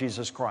the Lord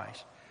Jesus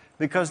Christ,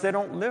 because they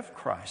don't live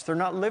Christ. They're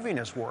not living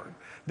His Word.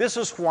 This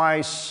is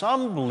why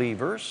some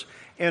believers,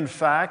 in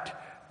fact,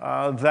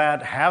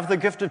 that have the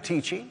gift of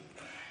teaching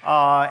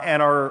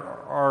and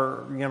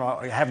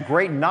have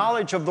great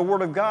knowledge of the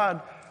Word of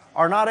God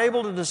are not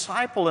able to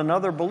disciple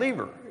another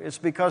believer. It's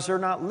because they're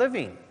not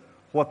living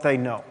what they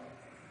know.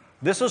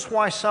 This is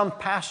why some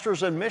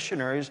pastors and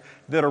missionaries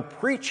that are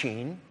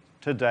preaching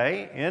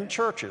today in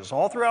churches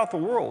all throughout the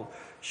world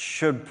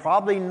should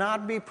probably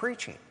not be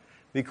preaching,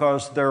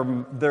 because their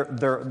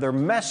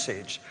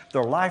message,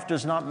 their life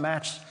does not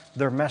match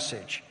their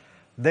message.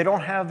 They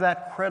don't have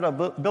that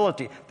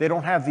credibility. They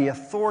don't have the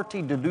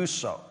authority to do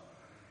so.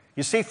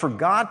 You see, for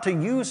God to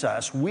use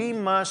us, we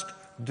must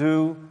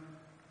do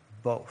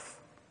both.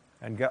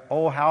 And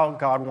how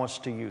God wants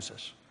to use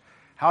us.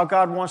 How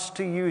God wants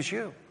to use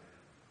you.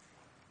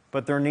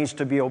 But there needs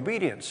to be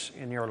obedience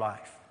in your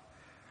life.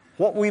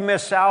 What we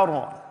miss out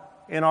on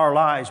in our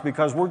lives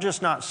because we're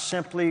just not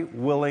simply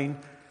willing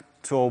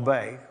to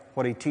obey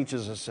what He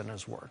teaches us in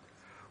His Word.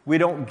 We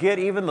don't get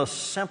even the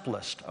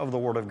simplest of the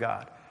Word of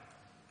God.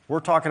 We're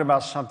talking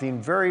about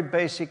something very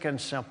basic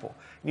and simple.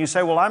 And you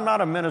say, well, I'm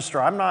not a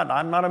minister. I'm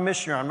not a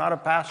missionary. I'm not a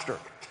pastor.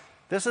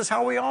 This is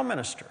how we all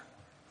minister.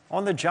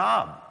 On the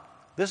job.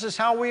 This is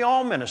how we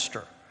all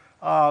minister.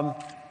 In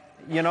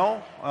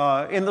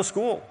the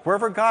school,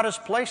 wherever God has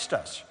placed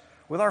us,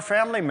 with our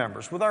family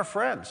members, with our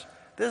friends.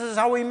 This is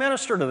how we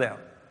minister to them.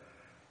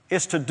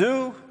 It's to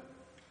do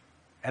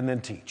and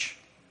then teach.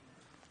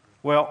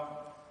 Well,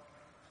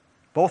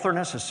 both are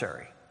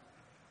necessary,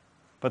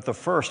 but the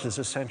first is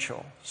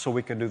essential so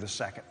we can do the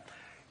second.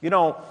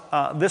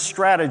 This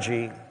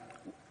strategy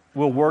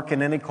will work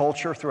in any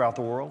culture throughout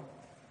the world.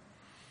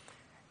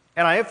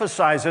 And I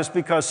emphasize this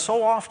because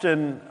so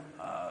often,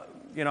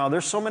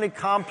 there's so many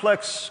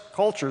complex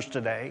cultures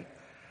today.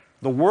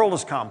 The world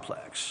is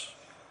complex.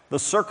 The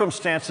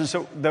circumstances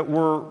that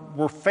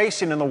we're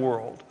facing in the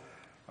world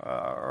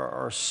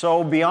are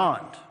so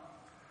beyond.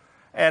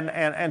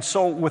 And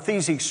so with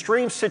these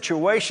extreme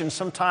situations,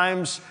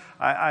 sometimes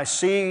I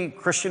see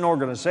Christian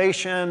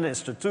organizations,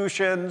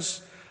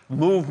 institutions,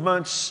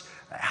 movements,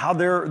 how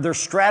they're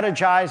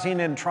strategizing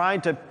and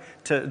trying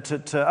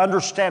to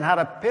understand how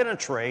to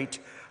penetrate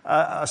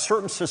a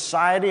certain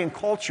society and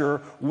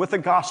culture with the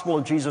gospel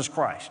of Jesus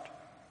Christ.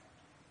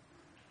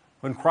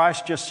 When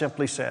Christ just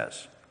simply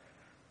says,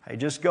 hey,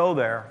 just go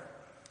there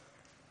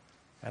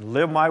and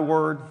live my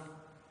word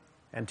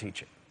and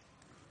teach it.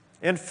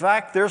 In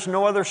fact, there's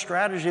no other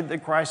strategy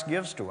that Christ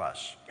gives to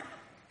us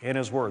in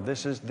His word.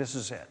 This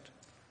is it.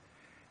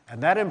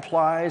 And that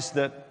implies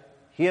that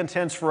He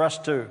intends for us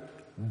to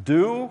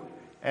do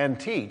and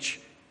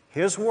teach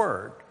His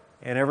word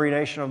in every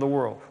nation of the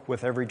world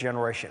with every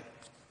generation.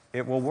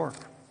 It will work.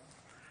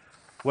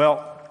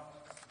 Well,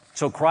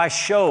 so Christ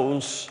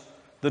shows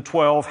the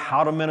 12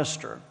 how to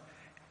minister,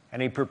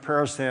 and He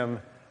prepares them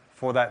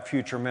for that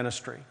future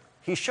ministry.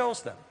 He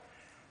shows them,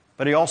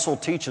 but He also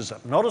teaches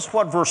them. Notice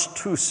what verse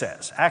 2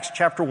 says, Acts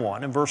chapter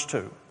 1 and verse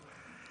 2.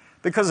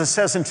 Because it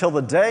says, until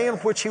the day in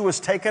which He was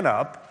taken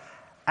up,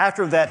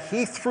 after that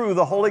He through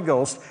the Holy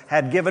Ghost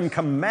had given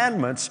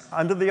commandments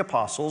unto the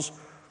apostles,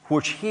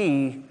 which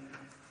He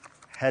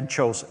had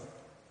chosen.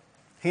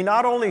 He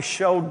not only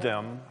showed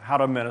them how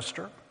to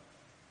minister,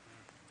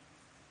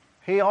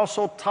 He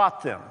also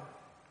taught them.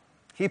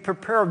 He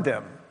prepared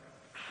them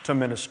to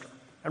minister.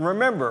 And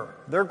remember,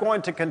 they're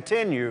going to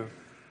continue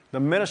the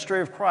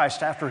ministry of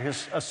Christ after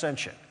His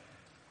ascension.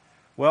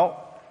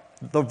 Well,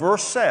 the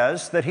verse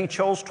says that He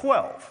chose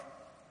 12.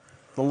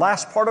 The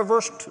last part of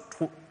verse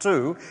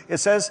 2, it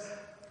says,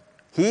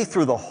 He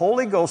through the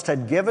Holy Ghost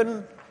had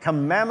given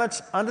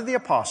commandments unto the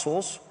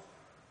apostles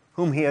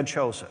whom He had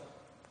chosen.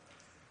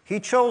 He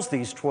chose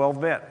these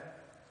 12 men.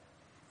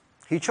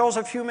 He chose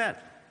a few men.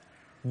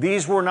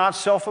 These were not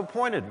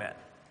self-appointed men.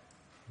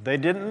 They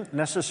didn't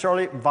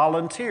necessarily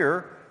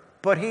volunteer,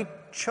 but He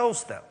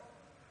chose them.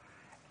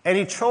 And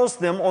He chose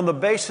them on the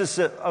basis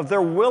of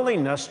their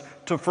willingness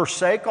to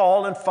forsake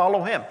all and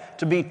follow Him,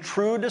 to be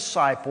true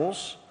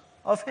disciples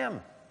of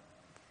Him.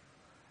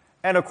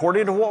 And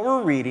according to what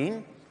we're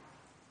reading,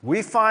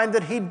 we find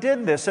that He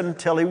did this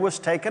until He was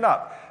taken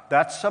up.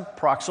 That's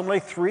approximately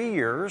 3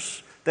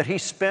 years that He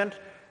spent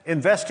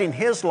investing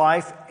His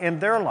life in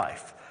their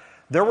life.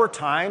 There were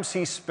times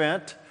He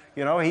spent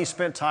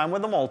time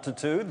with the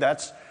multitude.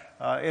 That's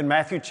in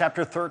Matthew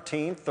chapter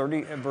 13,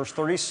 verse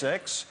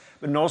 36.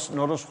 But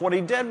notice what He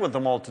did with the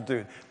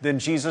multitude. Then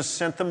Jesus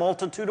sent the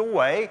multitude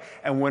away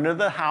and went into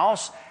the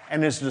house,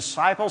 and His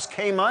disciples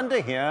came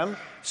unto Him,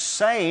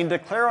 saying,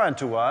 declare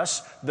unto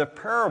us the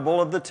parable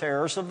of the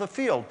tares of the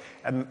field.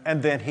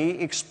 And then He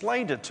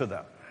explained it to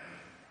them.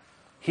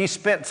 He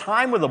spent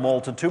time with the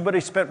multitude, but He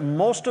spent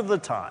most of the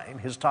time,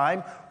 His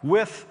time,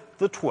 with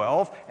the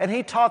 12, and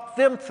He taught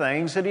them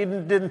things that He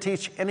didn't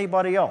teach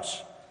anybody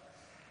else.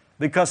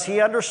 Because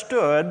He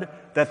understood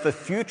that the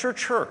future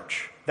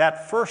church,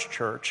 that first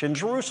church in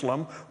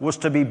Jerusalem, was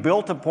to be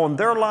built upon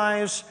their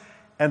lives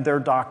and their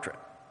doctrine.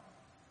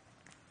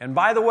 And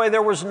by the way,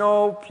 there was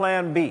no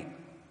plan B.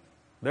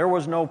 There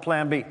was no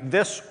plan B.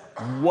 This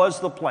was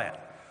the plan.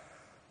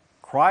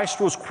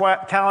 Christ was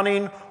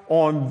counting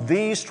on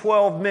these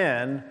 12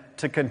 men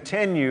to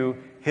continue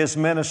His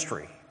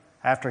ministry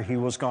after he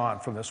was gone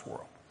from this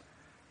world.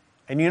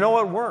 And you know,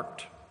 it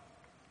worked.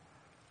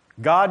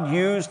 God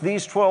used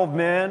these 12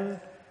 men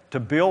to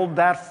build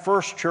that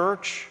first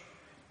church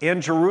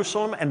in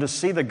Jerusalem and to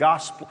see the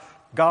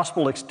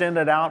gospel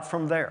extended out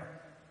from there.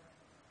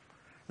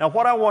 Now,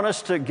 what I want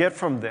us to get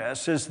from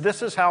this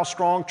is how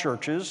strong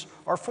churches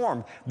are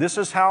formed. This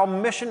is how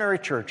missionary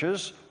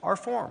churches are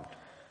formed.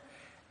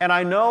 And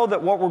I know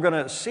that what we're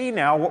going to see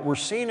now, what we're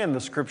seeing in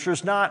the Scripture,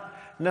 is not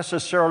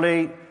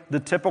necessarily the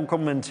typical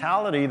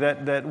mentality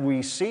that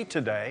we see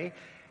today.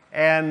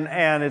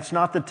 And it's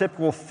not the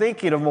typical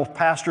thinking of most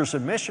pastors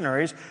and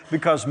missionaries,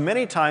 because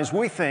many times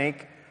we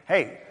think,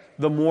 hey,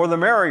 the more the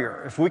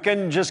merrier. If we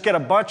can just get a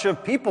bunch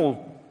of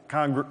people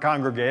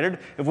congregated,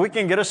 if we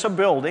can get us a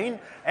building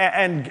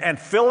and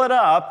fill it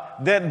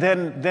up,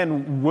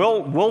 then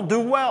we'll do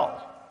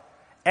well.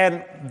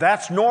 And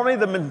that's normally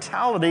the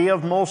mentality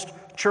of most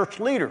church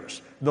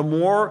leaders. The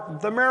more,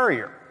 the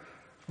merrier.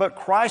 But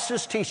Christ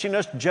is teaching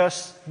us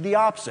just the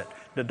opposite.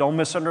 Now, don't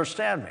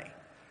misunderstand me.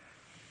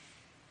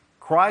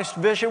 Christ's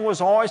vision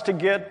was always to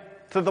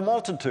get to the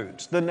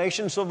multitudes, the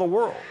nations of the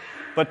world.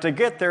 But to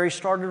get there, he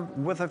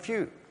started with a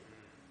few.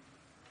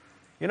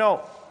 You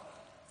know,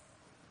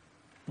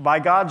 by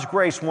God's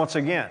grace, once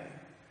again,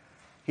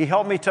 he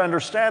helped me to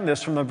understand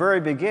this from the very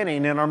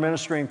beginning in our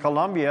ministry in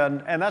Colombia,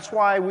 and that's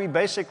why we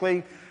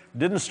basically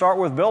didn't start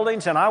with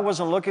buildings, and I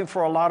wasn't looking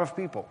for a lot of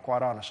people,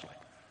 quite honestly.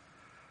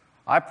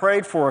 I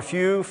prayed for a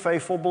few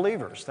faithful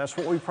believers. That's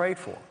what we prayed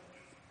for.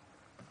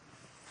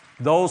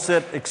 Those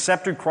that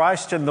accepted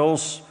Christ in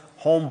those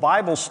home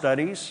Bible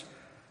studies,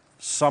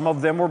 some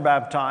of them were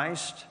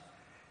baptized.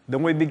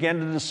 Then we began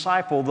to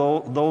disciple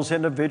those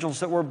individuals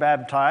that were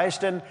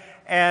baptized, and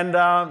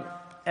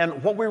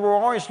what we were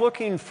always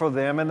looking for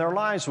them in their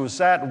lives was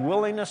that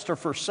willingness to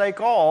forsake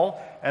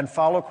all and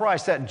follow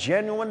Christ, that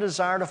genuine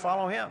desire to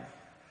follow Him.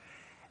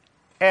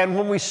 And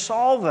when we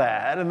saw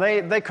that, and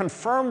they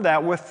confirmed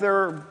that with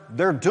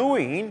their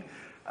doing,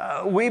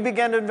 we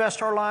began to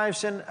invest our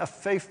lives in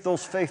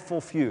those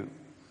faithful few.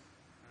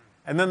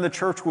 And then the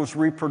church was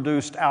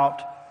reproduced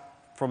out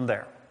from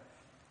there.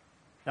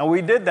 Now,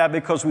 we did that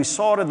because we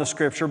saw it in the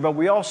Scripture, but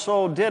we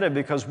also did it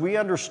because we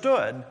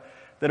understood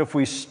that if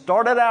we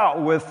started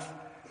out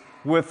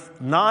with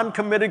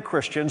non-committed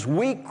Christians,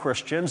 weak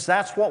Christians,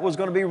 that's what was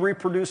going to be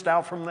reproduced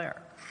out from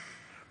there.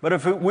 But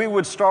if we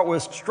would start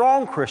with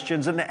strong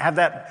Christians and have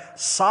that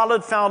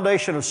solid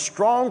foundation of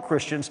strong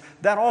Christians,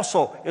 that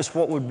also is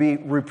what would be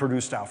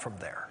reproduced out from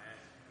there.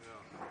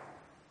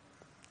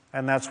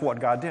 And that's what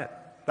God did.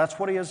 That's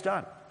what He has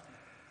done.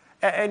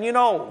 And you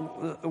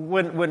know,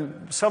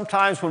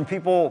 sometimes when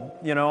people,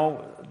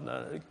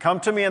 come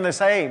to me and they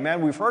say, hey,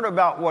 man, we've heard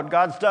about what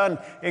God's done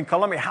in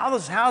Colombia.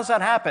 How's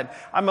that happen?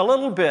 I'm a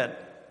little bit,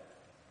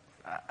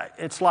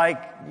 it's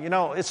like,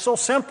 it's so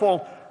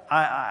simple.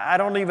 I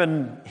don't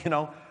even,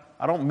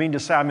 I don't mean to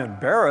say I'm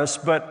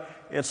embarrassed, but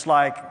it's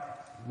like,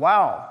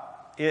 wow,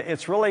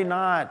 it's really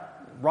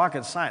not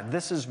rocket science.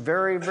 This is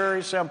very,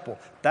 very simple.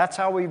 That's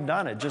how we've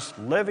done it, just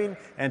living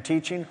and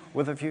teaching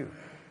with a few.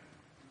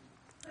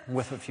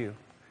 With a few.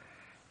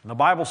 And the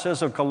Bible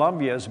says of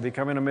Colombia is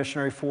becoming a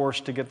missionary force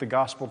to get the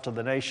gospel to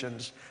the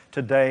nations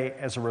today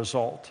as a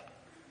result,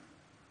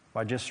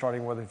 by just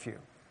starting with a few.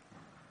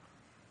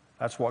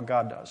 That's what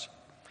God does.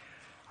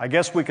 I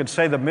guess we could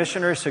say the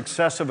missionary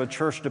success of a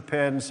church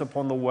depends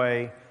upon the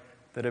way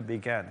that it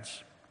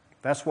begins.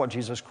 That's what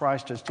Jesus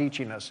Christ is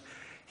teaching us.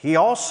 He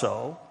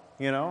also,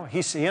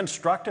 he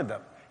instructed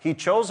them. He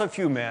chose a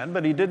few men,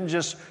 but He didn't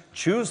just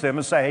choose them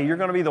and say, hey, you're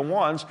going to be the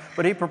ones,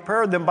 but He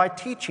prepared them by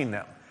teaching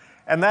them.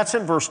 And that's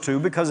in verse 2,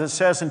 because it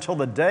says, until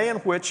the day in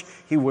which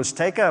He was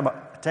taken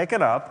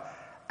up,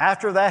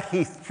 after that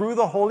He, through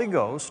the Holy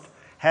Ghost,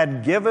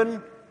 had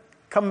given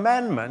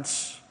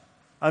commandments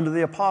unto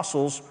the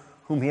apostles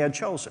whom He had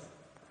chosen.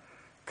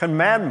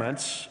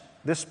 Commandments,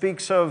 this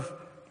speaks of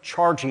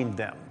charging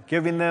them,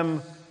 giving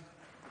them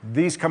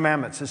these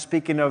commandments. It's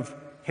speaking of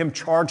Him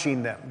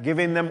charging them,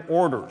 giving them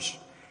orders,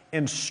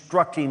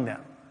 instructing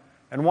them.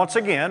 And once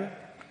again,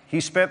 He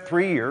spent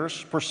 3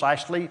 years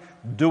precisely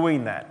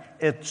doing that.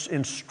 It's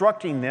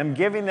instructing them,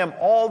 giving them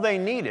all they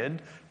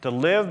needed to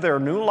live their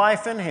new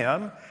life in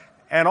Him,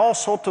 and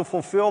also to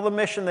fulfill the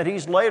mission that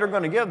He's later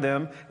going to give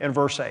them in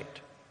verse 8.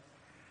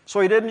 So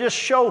He didn't just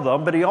show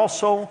them, but He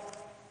also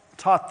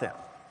taught them.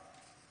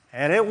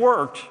 And it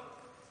worked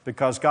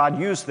because God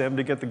used them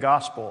to get the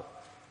gospel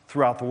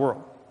throughout the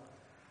world.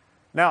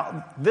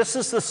 Now, this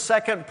is the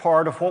second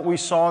part of what we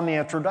saw in the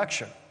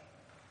introduction.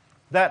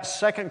 That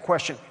second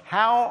question,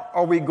 how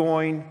are we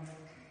going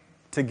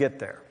to get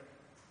there?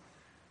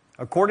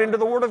 According to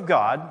the Word of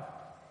God,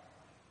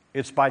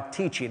 it's by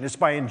teaching. It's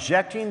by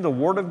injecting the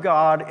Word of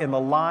God in the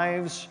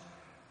lives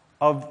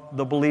of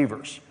the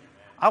believers.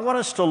 I want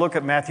us to look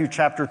at Matthew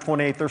chapter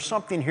 28. There's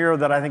something here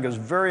that I think is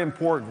very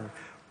important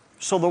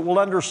so that we'll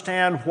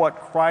understand what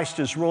Christ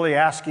is really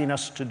asking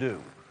us to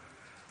do.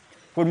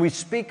 When we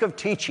speak of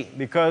teaching,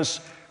 because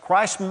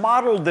Christ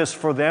modeled this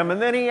for them,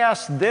 and then He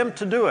asked them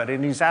to do it,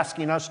 and He's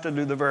asking us to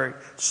do the very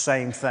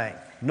same thing.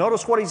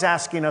 Notice what He's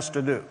asking us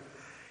to do.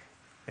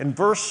 In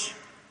verse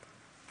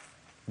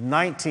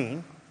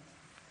 19,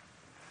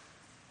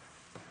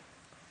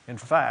 in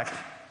fact,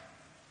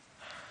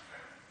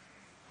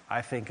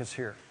 I think it's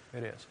here.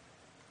 It is.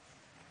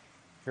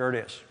 Here it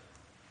is.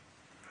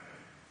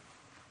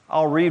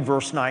 I'll read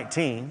verse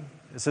 19.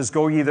 It says,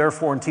 "Go ye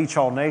therefore and teach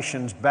all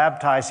nations,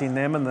 baptizing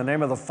them in the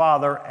name of the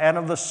Father and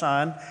of the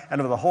Son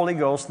and of the Holy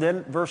Ghost."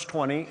 Then verse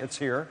 20, it's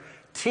here,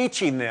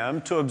 "Teaching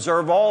them to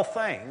observe all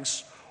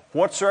things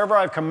whatsoever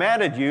I've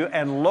commanded you,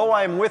 and lo,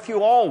 I am with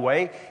you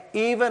always,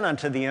 even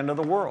unto the end of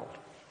the world."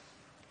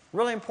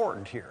 Really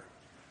important here.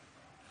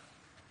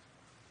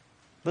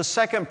 The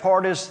second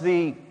part is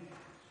the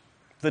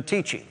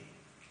teaching.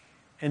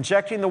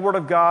 Injecting the Word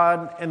of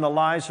God in the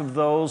lives of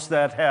those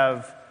that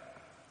have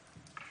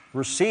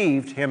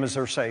received Him as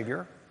their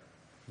Savior.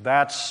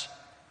 That's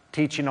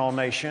teaching all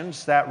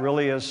nations. That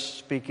really is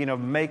speaking of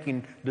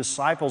making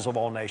disciples of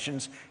all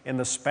nations. In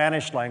the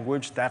Spanish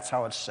language, that's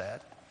how it's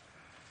said.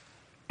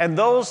 And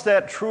those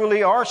that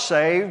truly are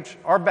saved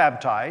are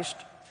baptized.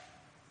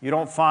 You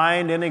don't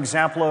find an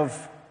example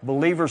of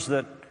believers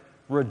that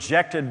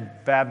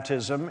rejected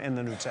baptism in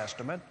the New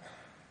Testament.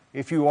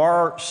 If you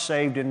are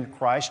saved in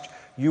Christ,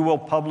 you will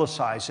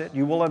publicize it.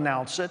 You will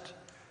announce it.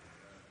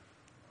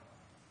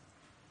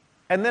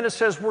 And then it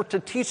says we're to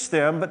teach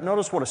them, but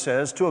notice what it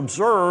says, to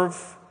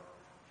observe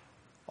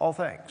all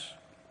things.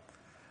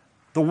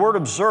 The word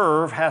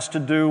observe has to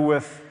do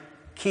with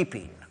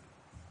keeping,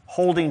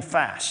 holding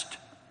fast.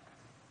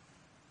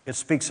 It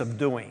speaks of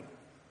doing.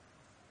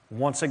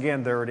 Once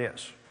again, there it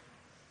is.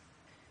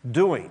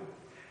 Doing.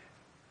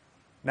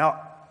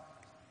 Now,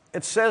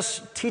 it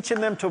says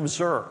teaching them to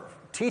observe,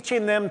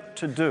 teaching them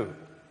to do,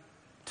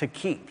 to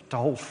keep, to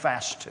hold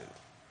fast to.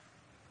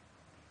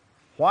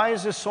 Why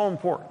is this so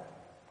important?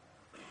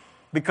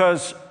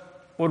 Because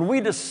when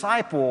we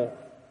disciple,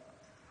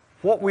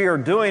 what we are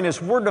doing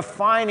is we're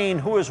defining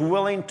who is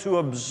willing to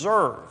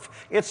observe.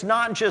 It's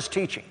not just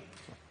teaching.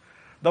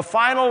 The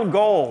final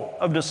goal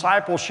of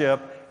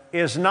discipleship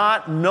is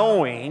not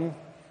knowing,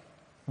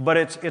 but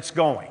it's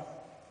going.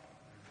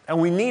 And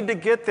we need to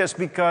get this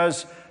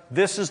because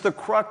this is the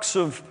crux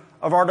of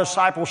our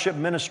discipleship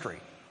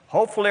ministry.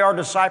 Hopefully our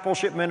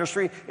discipleship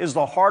ministry is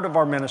the heart of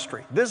our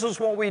ministry. This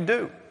is what we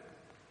do.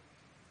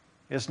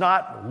 It's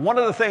not one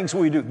of the things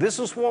we do. This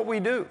is what we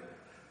do.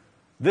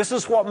 This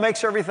is what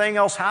makes everything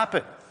else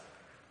happen.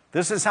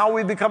 This is how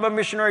we become a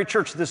missionary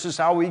church. This is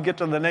how we get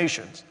to the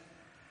nations.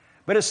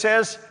 But it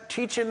says,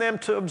 teaching them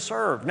to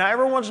observe. Now,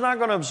 everyone's not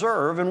going to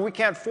observe, and we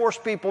can't force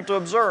people to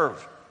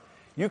observe.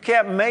 You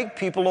can't make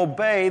people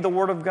obey the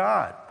Word of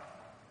God.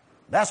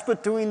 That's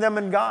between them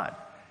and God.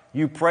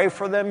 You pray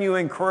for them, you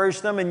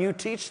encourage them, and you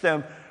teach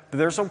them. But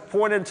there's a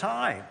point in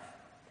time.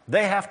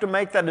 They have to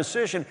make that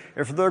decision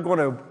if they're going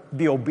to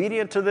be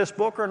obedient to this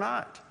book or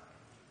not.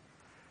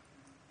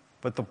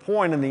 But the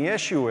point and the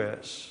issue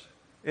is,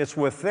 it's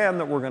with them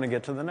that we're going to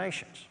get to the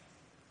nations.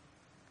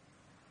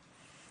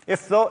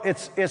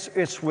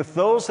 It's with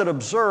those that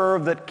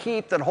observe, that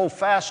keep, that hold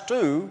fast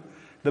to,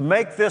 that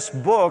make this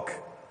book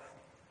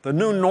the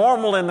new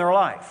normal in their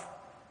life.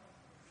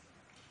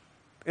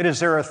 It is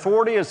their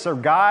authority, it's their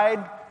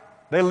guide.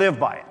 They live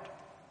by it.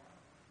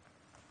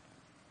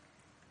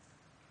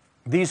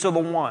 These are the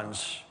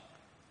ones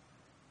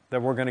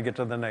that we're going to get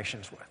to the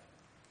nations with.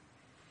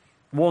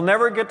 We'll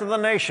never get to the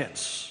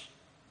nations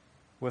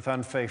with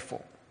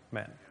unfaithful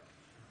men.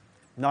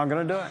 Not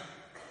going to do it.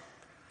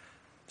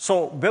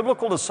 So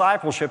biblical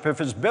discipleship,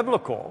 if it's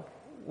biblical,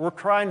 we're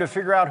trying to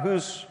figure out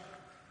who's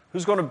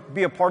going to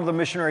be a part of the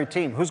missionary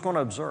team, who's going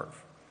to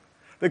observe.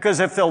 Because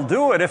if they'll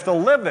do it, if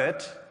they'll live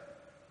it,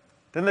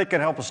 then they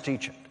can help us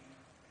teach it.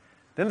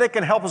 Then they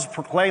can help us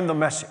proclaim the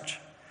message.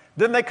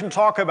 Then they can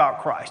talk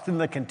about Christ. Then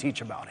they can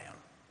teach about Him.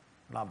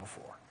 Not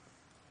before.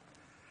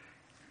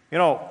 You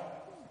know,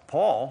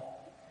 Paul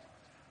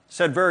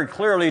said very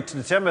clearly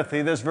to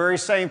Timothy this very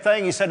same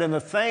thing. He said, "In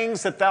the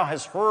things that thou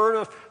hast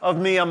heard of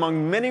me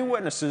among many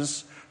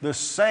witnesses, the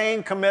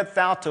same commit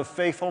thou to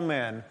faithful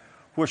men,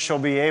 which shall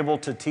be able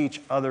to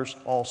teach others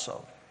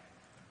also."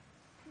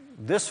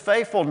 This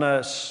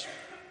faithfulness,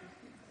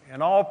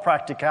 in all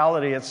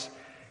practicality,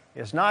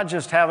 it's not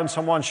just having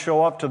someone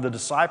show up to the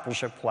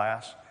discipleship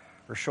class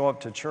or show up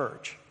to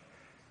church.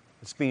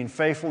 It's being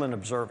faithful in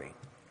observing.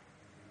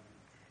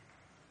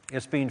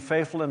 It's being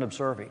faithful in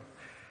observing.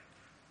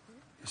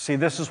 See,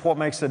 this is what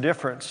makes the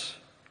difference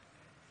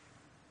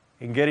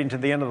in getting to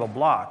the end of the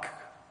block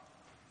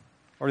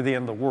or the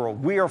end of the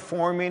world. We are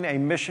forming a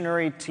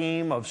missionary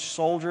team of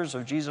soldiers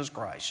of Jesus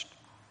Christ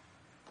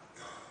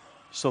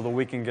so that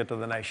we can get to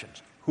the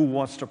nations. Who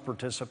wants to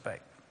participate?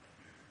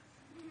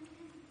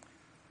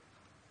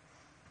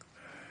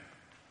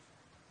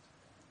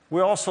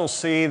 We also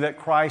see that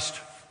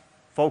Christ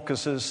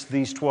focuses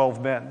these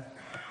 12 men.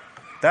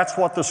 That's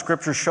what the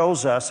Scripture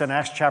shows us in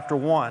Acts chapter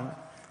 1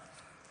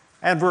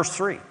 and verse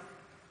 3.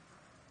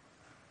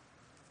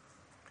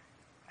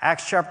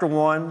 Acts chapter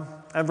 1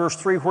 and verse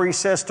 3, where he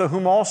says, "To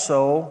whom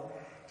also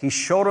He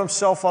showed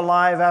Himself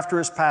alive after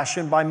His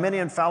passion by many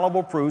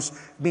infallible proofs,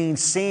 being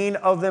seen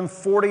of them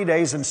 40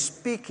 days and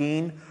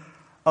speaking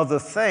of the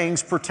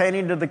things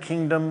pertaining to the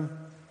kingdom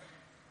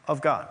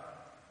of God.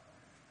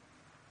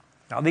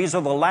 Now, these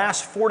are the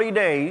last 40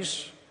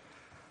 days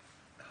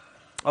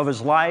of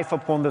his life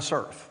upon this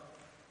earth,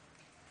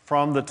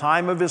 from the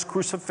time of his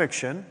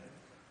crucifixion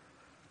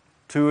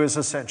to his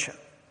ascension.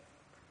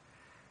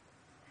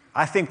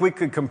 I think we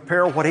could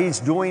compare what he's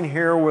doing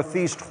here with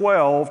these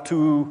 12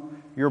 to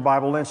your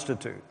Bible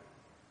Institute,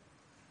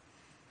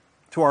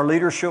 to our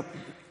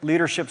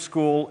leadership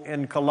school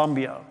in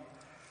Columbia.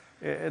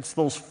 It's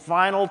those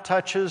final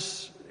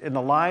touches in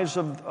the lives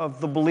of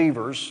the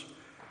believers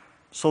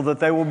so that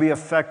they will be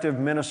effective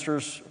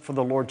ministers for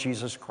the Lord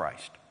Jesus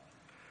Christ.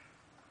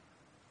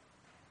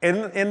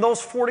 In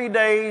those 40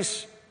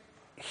 days,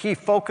 he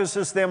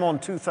focuses them on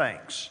two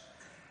things,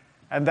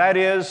 and that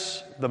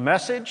is the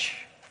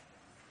message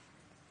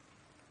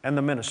and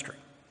the ministry.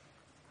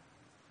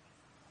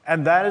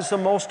 And that is the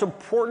most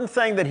important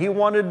thing that he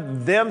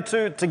wanted them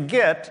to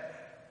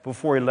get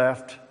before he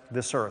left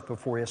this earth,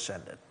 before he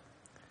ascended.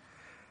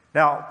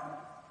 Now,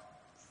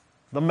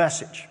 the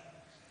message.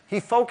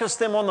 He focused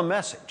them on the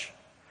message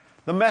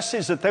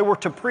that they were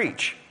to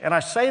preach. And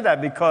I say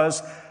that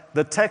because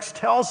the text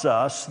tells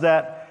us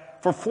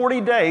that for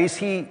 40 days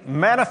he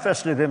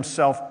manifested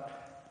himself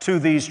to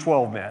these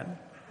 12 men,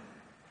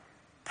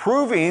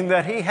 proving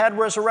that he had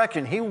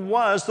resurrection. He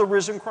was the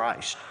risen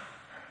Christ.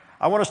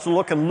 I want us to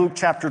look in Luke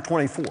chapter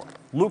 24.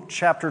 Luke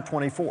chapter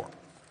 24.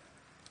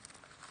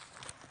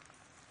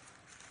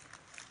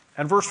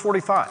 And verse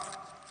 45.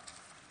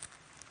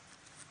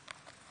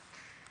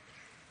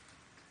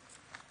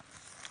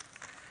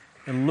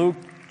 In Luke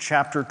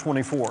chapter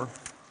 24.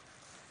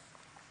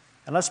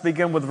 And let's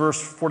begin with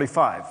verse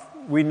 45.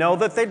 We know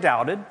that they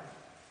doubted.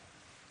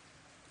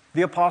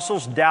 The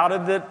apostles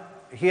doubted that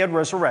he had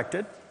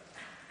resurrected.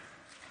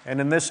 And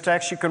in this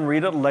text, you can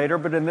read it later,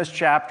 but in this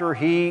chapter,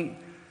 he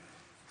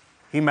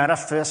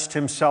manifests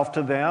himself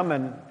to them,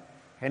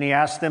 and he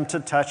asked them to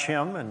touch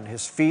him and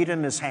his feet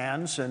and his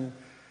hands, and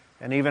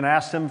even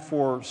asked them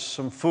for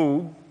some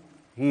food.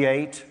 He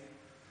ate.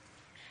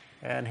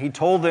 And he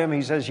told them,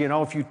 he says,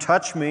 if you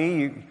touch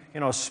me,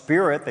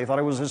 spirit, they thought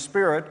it was a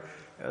spirit.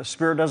 A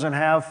spirit doesn't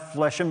have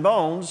flesh and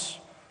bones.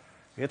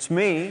 It's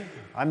me.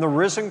 I'm the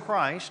risen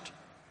Christ.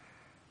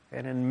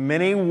 And in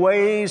many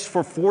ways,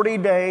 for 40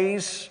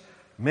 days,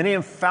 many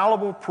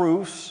infallible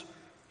proofs,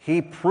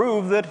 he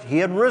proved that he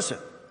had risen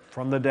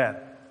from the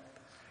dead.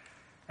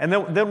 And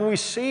then we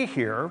see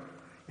here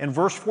in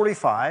verse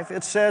 45,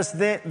 it says,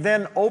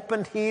 Then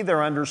opened he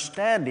their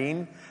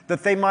understanding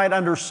that they might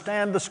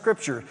understand the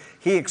Scripture.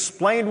 He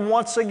explained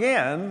once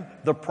again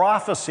the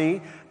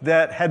prophecy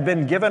that had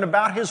been given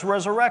about his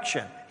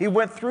resurrection. He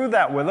went through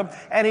that with them,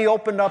 and he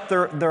opened up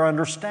their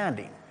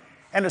understanding.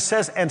 And it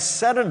says, And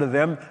said unto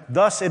them,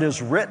 Thus it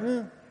is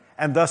written,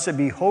 and thus it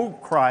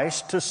behoved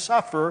Christ to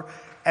suffer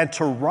and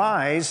to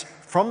rise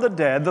from the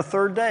dead the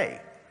third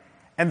day,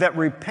 and that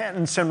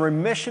repentance and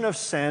remission of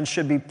sins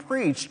should be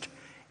preached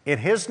in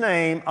his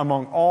name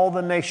among all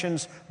the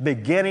nations,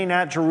 beginning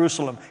at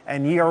Jerusalem.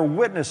 And ye are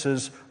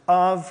witnesses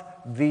of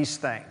these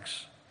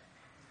things.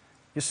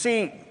 You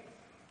see,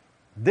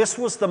 this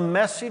was the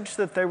message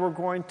that they were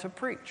going to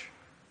preach.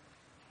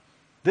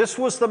 This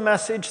was the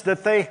message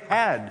that they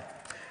had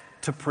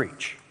to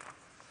preach.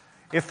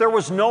 If there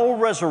was no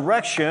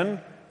resurrection,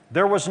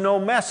 there was no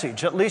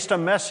message, at least a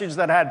message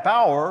that had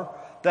power,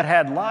 that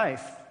had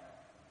life.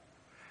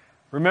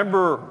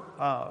 Remember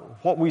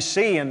what we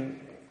see in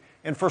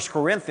 1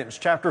 Corinthians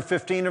chapter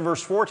 15 and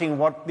verse 14,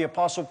 what the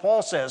Apostle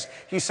Paul says.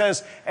 He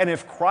says, And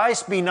if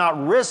Christ be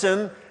not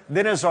risen,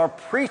 then is our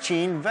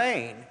preaching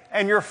vain,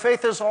 and your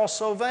faith is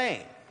also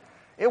vain.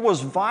 It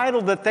was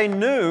vital that they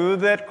knew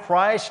that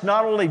Christ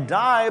not only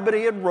died, but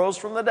he had rose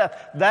from the dead.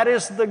 That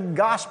is the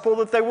gospel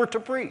that they were to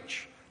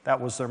preach. That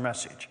was their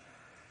message.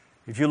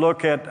 If you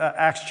look at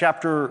Acts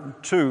chapter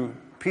 2,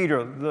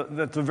 Peter,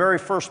 the very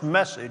first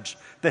message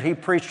that he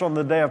preached on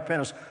the day of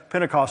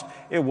Pentecost,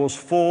 it was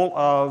full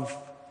of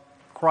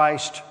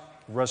Christ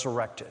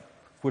resurrected,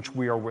 which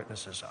we are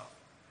witnesses of.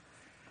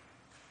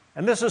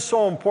 And this is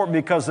so important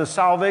because the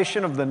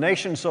salvation of the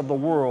nations of the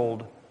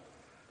world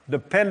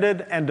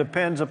depended and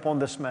depends upon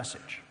this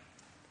message.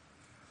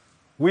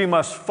 We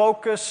must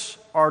focus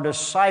our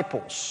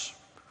disciples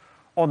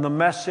on the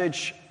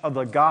message of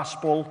the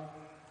gospel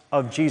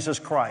of Jesus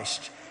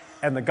Christ.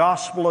 And the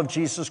gospel of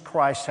Jesus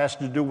Christ has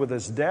to do with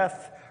his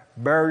death,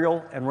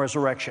 burial, and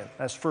resurrection.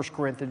 That's 1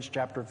 Corinthians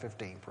chapter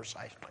 15,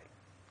 precisely.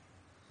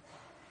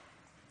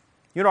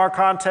 Our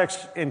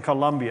context in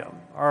Columbia,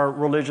 our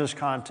religious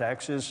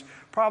context, is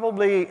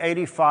probably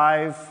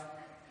 85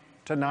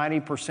 to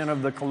 90%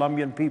 of the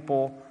Colombian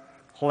people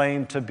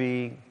claim to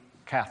be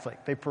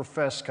Catholic. They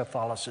profess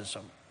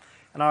Catholicism.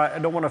 And I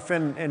don't want to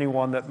offend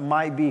anyone that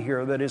might be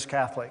here that is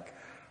Catholic.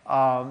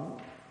 I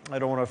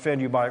don't want to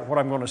offend you by what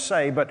I'm going to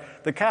say,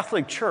 but the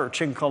Catholic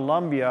Church in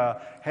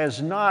Colombia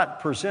has not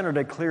presented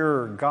a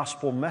clear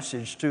gospel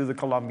message to the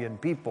Colombian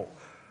people.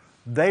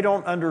 They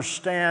don't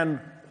understand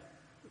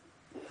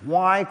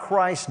why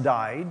Christ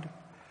died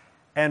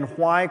and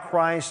why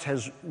Christ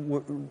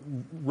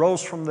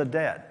rose from the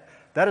dead.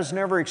 That is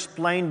never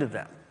explained to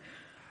them.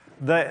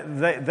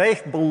 They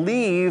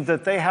believe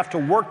that they have to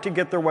work to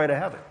get their way to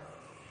heaven.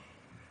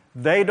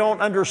 They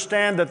don't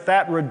understand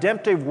that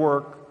redemptive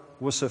work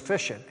was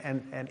sufficient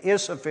and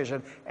is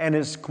sufficient and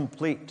is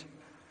complete.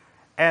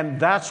 And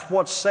that's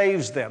what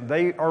saves them.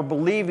 They are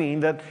believing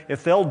that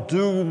if they'll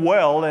do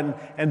well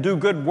and do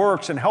good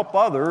works and help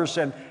others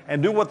and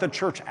do what the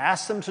church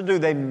asks them to do,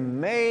 they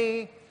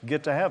may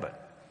get to heaven.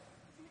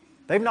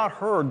 They've not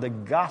heard the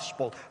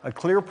gospel, a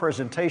clear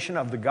presentation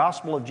of the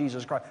gospel of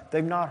Jesus Christ.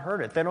 They've not heard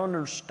it. They don't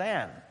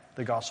understand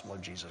the gospel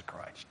of Jesus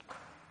Christ.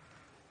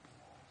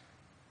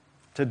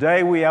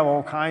 Today we have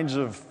all kinds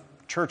of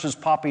churches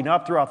popping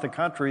up throughout the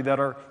country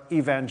that are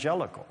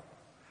evangelical.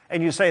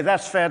 And you say,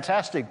 that's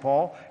fantastic,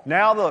 Paul.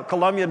 Now the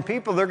Colombian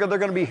people, they're going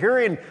to be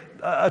hearing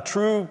a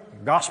true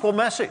gospel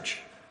message.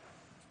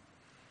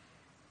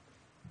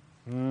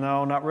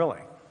 No, not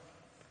really.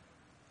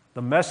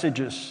 The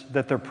messages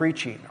that they're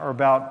preaching are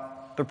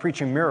about, they're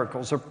preaching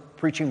miracles, they're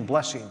preaching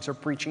blessings, they're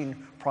preaching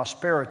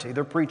prosperity,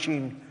 they're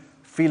preaching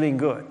feeling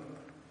good,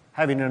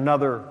 having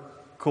another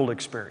cool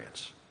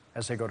experience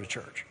as they go to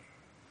church.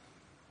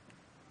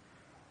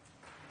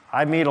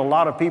 I meet a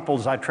lot of people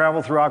as I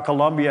travel throughout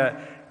Colombia,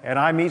 and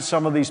I meet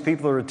some of these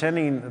people who are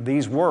attending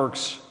these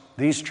works,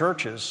 these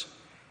churches,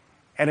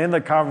 and in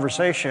the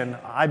conversation,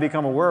 I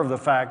become aware of the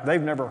fact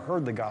they've never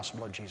heard the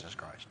gospel of Jesus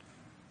Christ.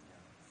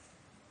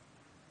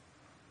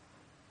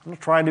 I'm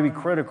not trying to be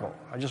critical.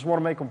 I just want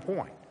to make a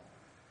point.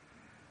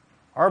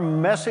 Our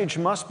message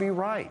must be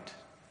right.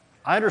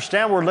 I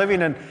understand we're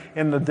living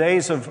in the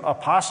days of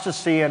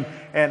apostasy, and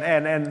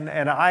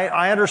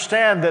I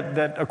understand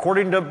that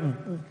according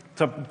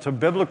to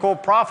biblical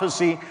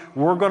prophecy,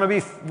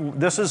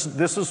 this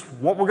is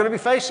what we're going to be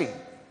facing.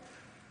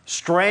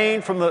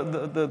 Straying from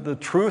the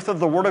truth of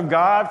the Word of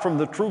God, from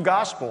the true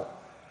gospel,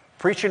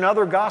 preaching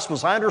other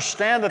gospels. I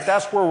understand that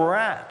that's where we're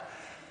at.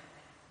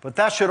 But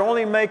that should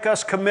only make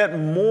us commit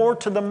more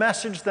to the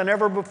message than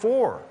ever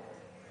before.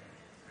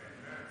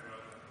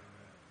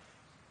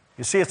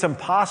 You see, it's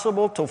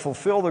impossible to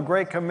fulfill the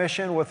Great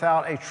Commission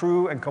without a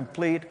true and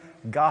complete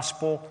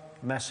gospel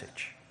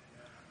message.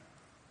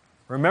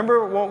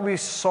 Remember what we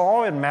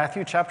saw in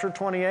Matthew chapter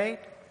 28?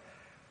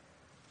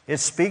 It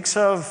speaks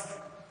of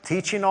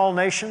teaching all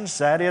nations,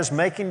 that is,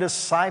 making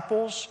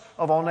disciples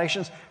of all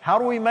nations. How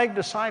do we make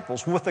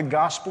disciples? With the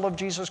gospel of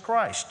Jesus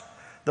Christ.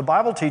 The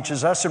Bible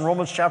teaches us in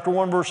Romans chapter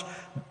 1, verse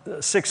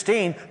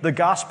 16, the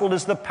gospel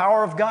is the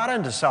power of God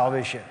unto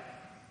salvation.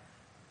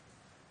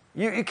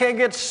 You can't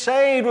get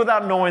saved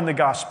without knowing the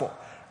gospel,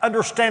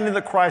 understanding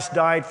that Christ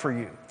died for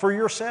you, for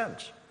your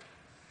sins,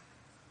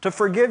 to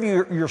forgive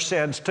you your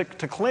sins, to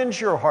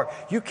cleanse your heart.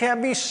 You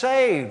can't be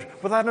saved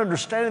without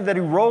understanding that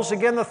He rose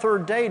again the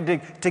third day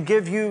to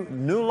give you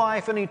new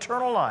life and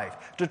eternal life,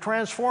 to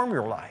transform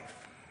your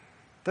life.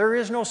 There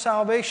is no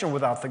salvation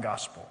without the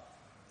gospel.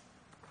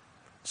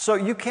 So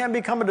you can't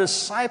become a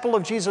disciple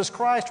of Jesus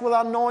Christ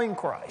without knowing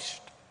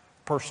Christ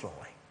personally.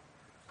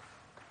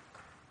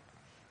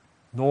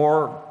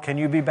 Nor can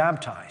you be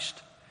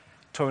baptized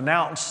to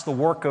announce the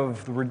work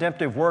of the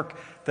redemptive work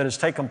that has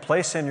taken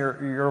place in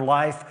your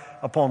life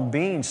upon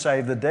being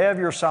saved, the day of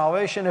your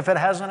salvation, if it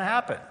hasn't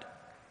happened.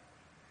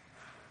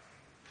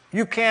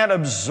 You can't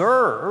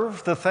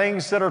observe the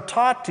things that are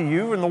taught to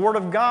you in the Word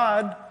of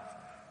God,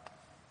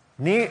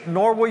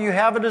 nor will you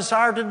have a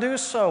desire to do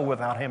so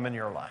without Him in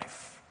your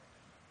life.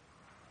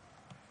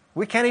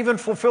 We can't even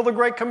fulfill the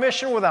Great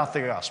Commission without the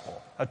gospel,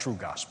 a true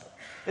gospel.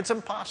 It's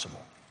impossible.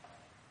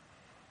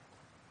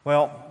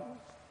 Well,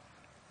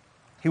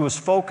 He was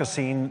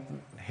focusing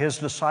His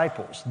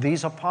disciples,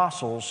 these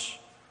apostles,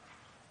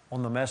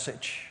 on the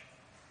message.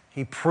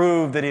 He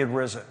proved that He had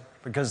risen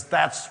because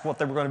that's what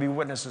they were going to be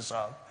witnesses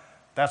of.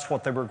 That's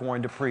what they were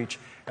going to preach,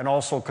 and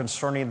also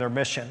concerning their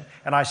mission.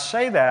 And I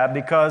say that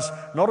because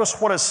notice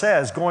what it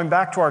says. Going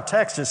back to our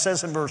text, it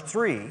says in verse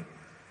 3,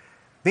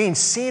 being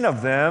seen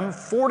of them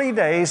 40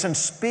 days and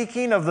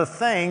speaking of the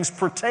things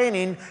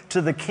pertaining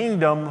to the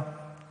kingdom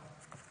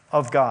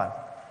of God.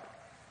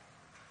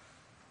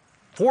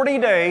 40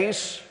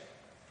 days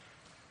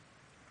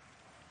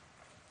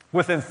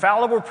with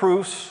infallible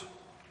proofs.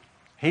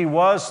 He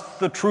was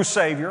the true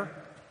Savior.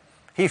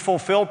 He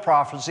fulfilled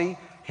prophecy.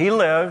 He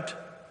lived.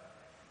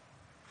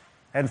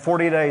 And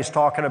 40 days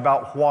talking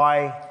about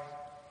why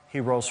He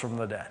rose from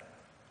the dead.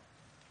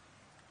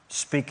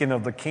 Speaking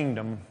of the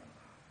kingdom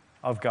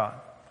of God.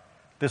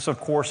 This, of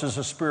course, is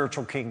a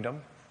spiritual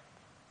kingdom.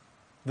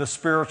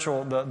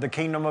 The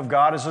kingdom of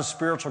God is a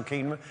spiritual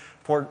kingdom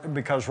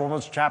because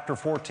Romans chapter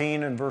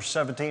 14 and verse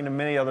 17 and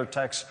many other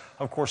texts,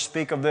 of course,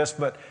 speak of this.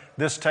 But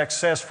this text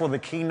says, for the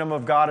kingdom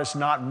of God is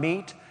not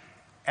meat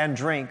and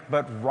drink,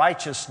 but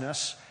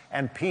righteousness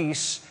and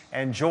peace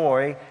and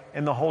joy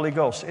in the Holy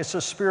Ghost. It's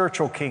a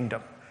spiritual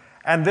kingdom.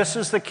 And this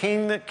is the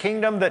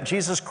kingdom that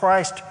Jesus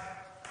Christ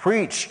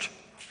preached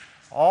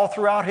all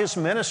throughout His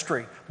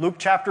ministry. Luke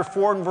chapter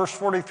 4 and verse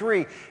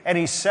 43, and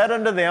He said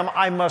unto them,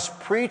 I must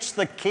preach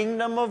the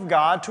kingdom of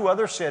God to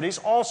other cities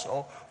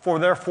also, for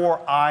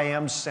therefore I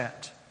am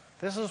sent.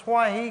 This is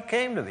why He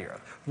came to the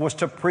earth, was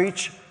to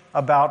preach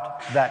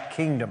about that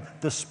kingdom,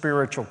 the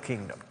spiritual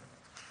kingdom.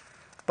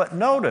 But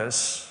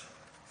notice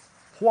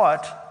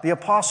what the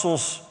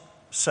apostles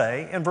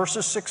say in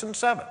verses 6 and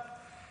 7.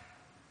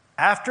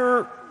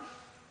 After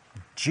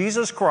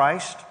Jesus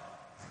Christ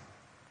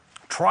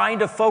trying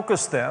to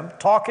focus them,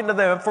 talking to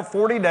them for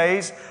 40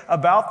 days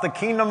about the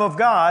kingdom of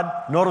God,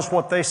 notice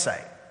what they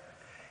say.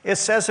 It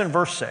says in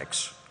verse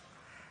 6,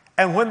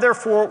 "And when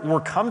therefore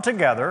were come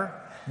together,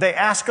 they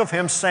ask of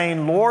him,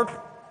 saying, Lord,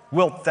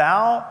 wilt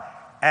thou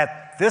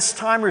at this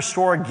time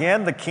restore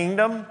again the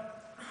kingdom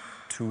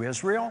to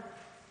Israel?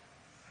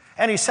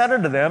 And he said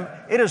unto them,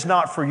 It is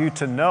not for you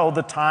to know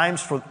the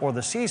times or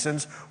the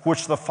seasons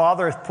which the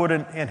Father hath put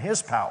in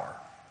his power.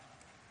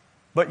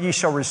 But ye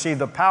shall receive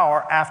the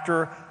power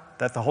after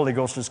that the Holy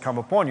Ghost has come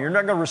upon you." You're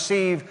not going to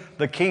receive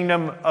the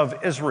kingdom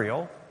of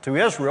Israel to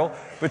Israel,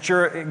 but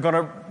you're going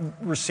to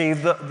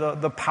receive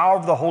the power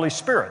of the Holy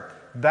Spirit.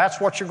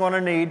 That's what you're going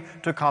to need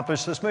to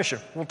accomplish this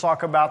mission. We'll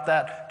talk about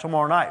that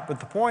tomorrow night. But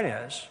the point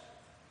is,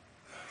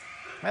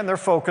 man, they're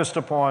focused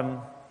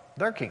upon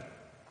their kingdom,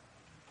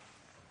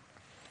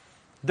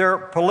 their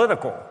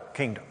political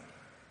kingdom.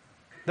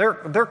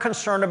 They're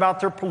concerned about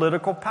their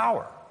political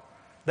power.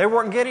 They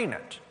weren't getting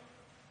it.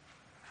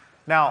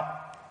 Now,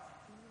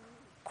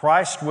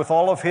 Christ, with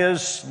all of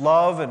his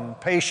love and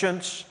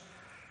patience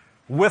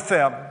with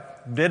them,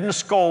 didn't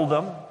scold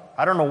them.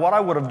 I don't know what I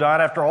would have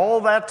done after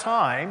all that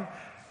time,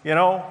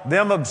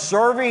 them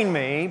observing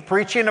me,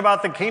 preaching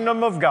about the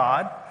kingdom of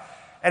God.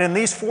 And in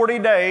these 40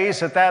 days,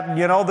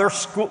 their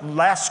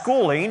last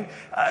schooling,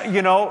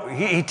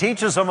 he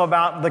teaches them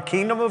about the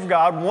kingdom of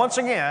God once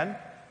again,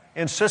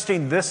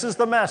 insisting this is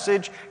the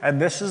message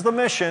and this is the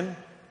mission.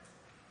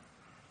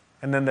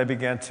 And then they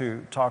began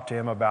to talk to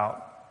him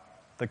about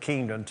the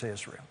kingdom to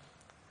Israel.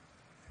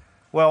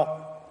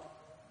 Well,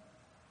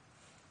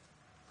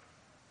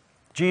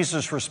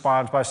 Jesus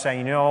responds by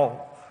saying,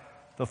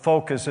 the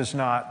focus is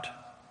not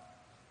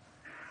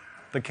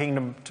the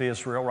kingdom to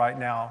Israel right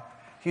now.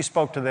 He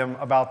spoke to them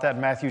about that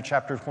in Matthew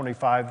chapter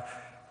 25.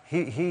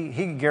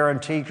 He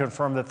guaranteed,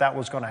 confirmed that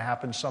was going to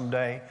happen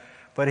someday.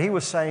 But he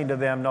was saying to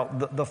them, no,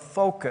 the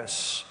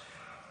focus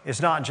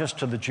is not just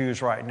to the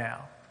Jews right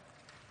now.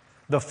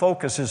 The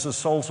focus is the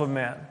souls of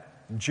men,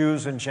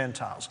 Jews and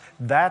Gentiles.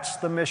 That's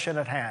the mission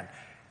at hand.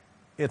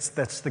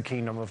 That's the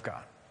kingdom of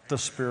God, the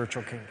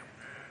spiritual kingdom.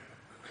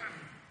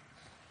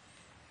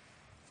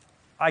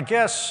 I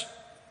guess,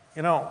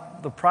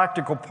 the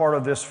practical part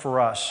of this for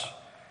us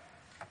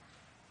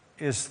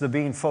is the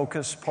being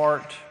focused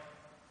part,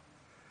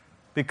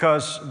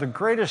 because the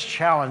greatest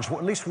challenge,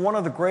 at least one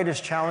of the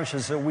greatest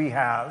challenges that we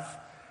have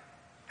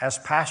as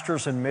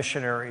pastors and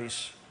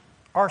missionaries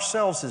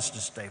ourselves, is to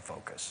stay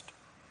focused.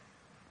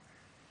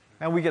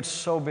 And we get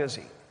so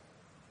busy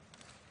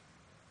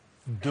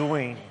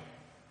doing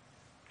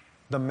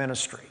the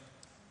ministry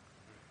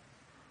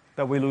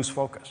that we lose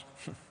focus.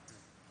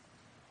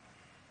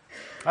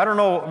 I don't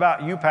know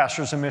about you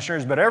pastors and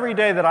missionaries, but every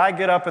day that I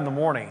get up in the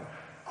morning,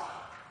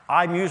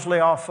 I'm usually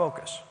off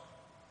focus.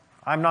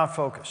 I'm not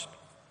focused,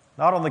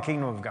 not on the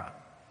kingdom of God.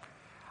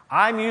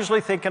 I'm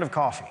usually thinking of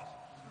coffee.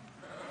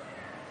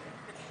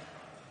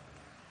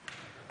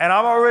 And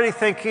I'm already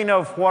thinking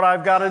of what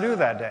I've got to do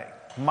that day,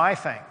 my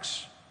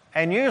things.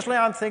 And usually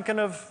I'm thinking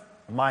of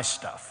my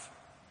stuff.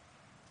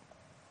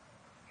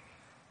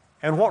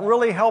 And what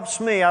really helps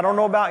me, I don't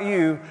know about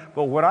you,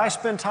 but when I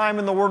spend time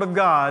in the Word of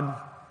God,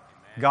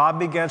 God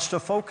begins to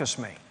focus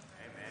me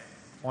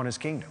on his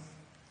kingdom,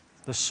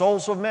 the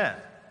souls of men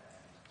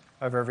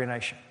of every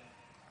nation.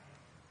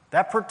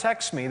 That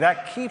protects me.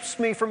 That keeps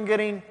me from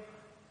getting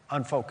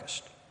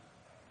unfocused.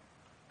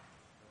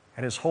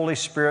 And his Holy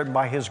Spirit,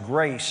 by his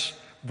grace,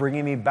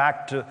 bringing me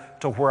back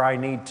to where I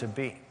need to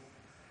be.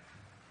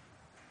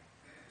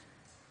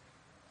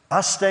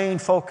 Us staying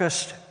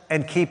focused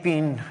and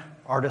keeping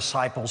our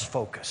disciples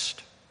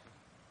focused.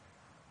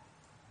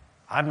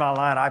 I'm not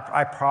lying.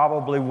 I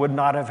probably would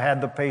not have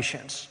had the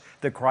patience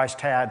that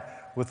Christ had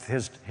with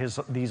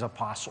these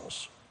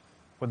apostles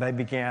when they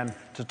began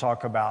to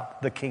talk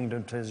about the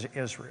kingdom to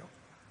Israel.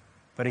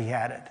 But he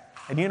had it.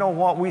 And you know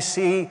what? We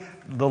see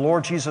the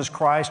Lord Jesus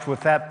Christ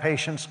with that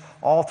patience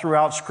all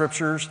throughout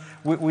Scriptures.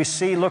 We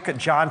see, look at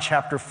John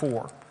chapter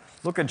 4.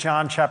 Look at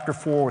John chapter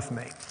 4 with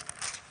me.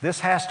 This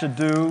has to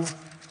do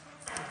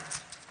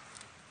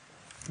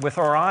with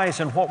our eyes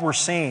and what we're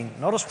seeing.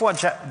 Notice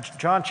what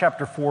John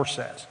chapter 4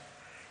 says.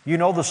 You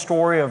know the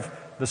story of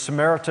the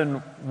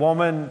Samaritan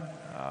woman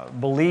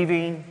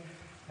believing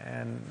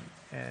and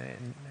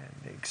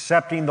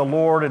accepting the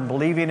Lord and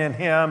believing in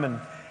him and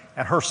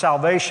her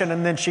salvation.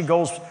 And then she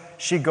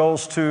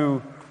goes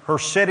to her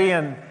city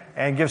and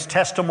gives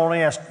testimony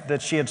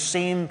that she had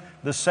seen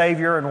the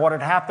Savior and what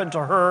had happened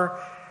to her.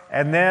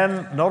 And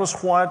then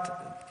notice what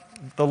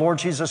the Lord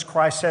Jesus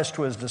Christ says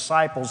to his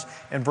disciples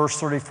in verse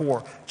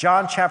 34.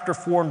 John chapter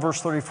 4 and verse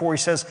 34, he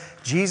says,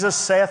 Jesus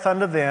saith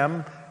unto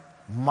them,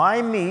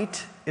 My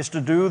meat is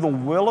to do the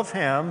will of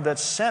him that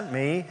sent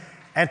me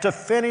and to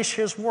finish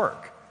his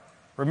work.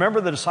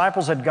 Remember, the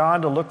disciples had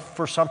gone to look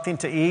for something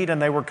to eat,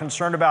 and they were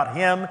concerned about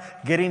him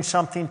getting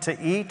something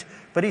to eat.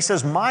 But he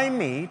says, my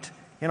meat,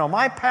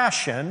 my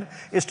passion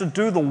is to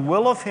do the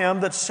will of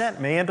him that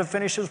sent me and to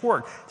finish his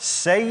work.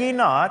 Say ye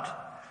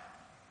not,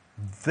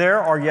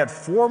 there are yet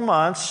 4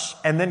 months,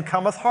 and then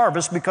cometh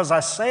harvest, because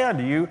I say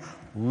unto you,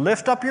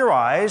 lift up your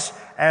eyes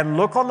and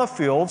look on the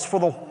fields,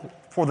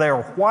 for they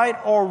are white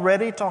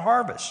already to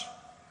harvest.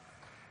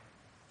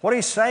 What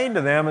he's saying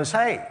to them is,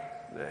 hey,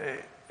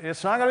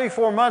 it's not going to be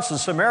 4 months. The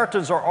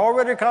Samaritans are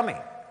already coming.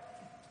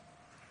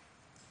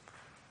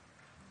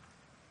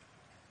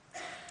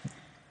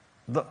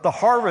 The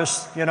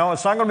harvest, it's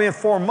not going to be in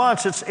 4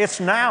 months.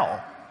 It's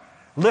now.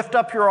 Lift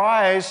up your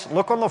eyes,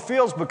 look on the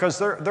fields, because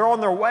they're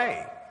on their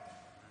way.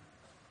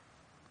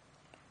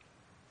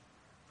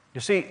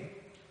 You see,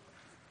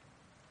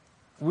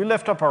 we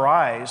lift up our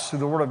eyes through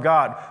the Word of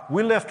God.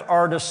 We lift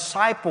our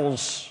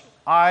disciples'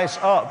 eyes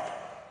up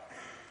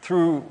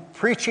through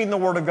preaching the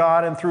Word of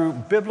God and through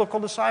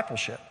biblical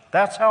discipleship.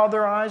 That's how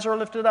their eyes are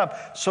lifted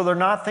up. So they're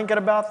not thinking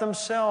about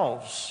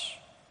themselves,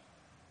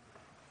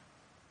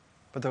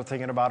 but they're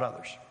thinking about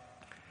others.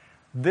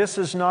 This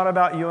is not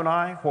about you and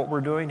I, what we're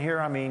doing here.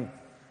 I mean,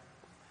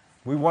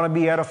 we want to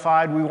be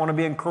edified, we want to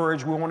be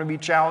encouraged, we want to be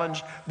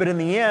challenged. But in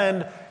the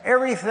end,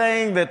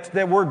 everything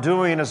that we're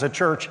doing as a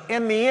church,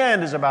 in the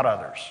end, is about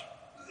others.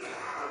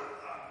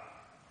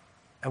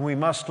 And we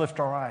must lift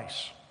our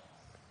eyes.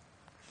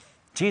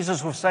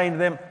 Jesus was saying to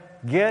them,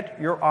 get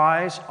your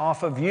eyes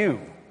off of you.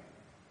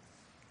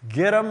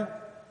 Get them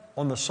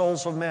on the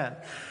souls of men.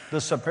 The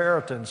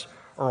Samaritans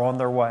are on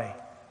their way.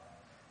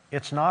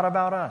 It's not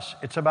about us,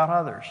 it's about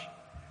others.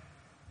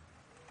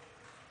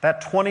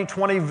 That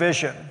 2020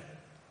 vision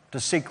to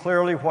see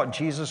clearly what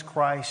Jesus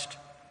Christ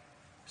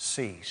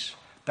sees.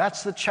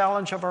 That's the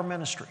challenge of our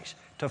ministries,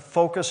 to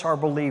focus our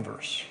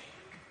believers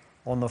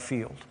on the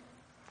field,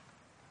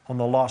 on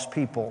the lost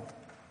people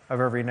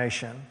of every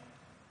nation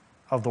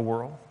of the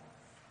world.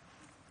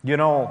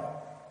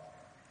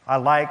 I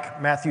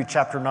like Matthew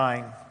chapter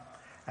 9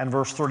 and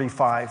verse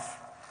 35.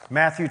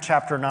 Matthew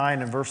chapter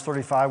 9 and verse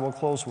 35, we'll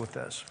close with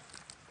this.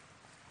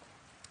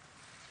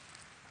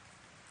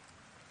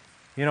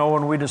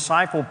 When we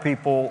disciple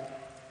people,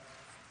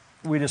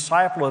 we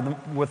disciple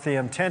them with the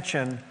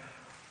intention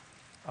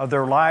of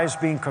their lives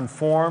being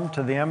conformed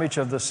to the image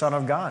of the Son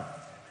of God.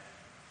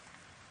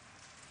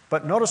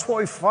 But notice what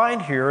we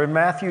find here in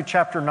Matthew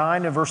chapter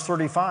 9 and verse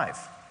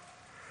 35.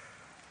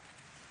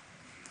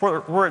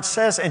 Where it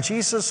says, and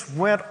Jesus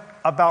went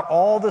about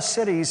all the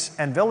cities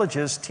and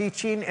villages,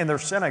 teaching in their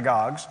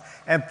synagogues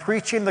and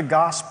preaching the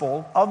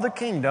gospel of the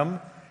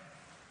kingdom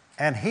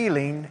and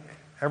healing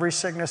every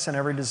sickness and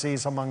every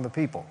disease among the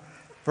people.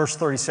 Verse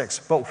 36,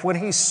 but when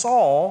he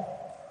saw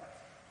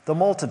the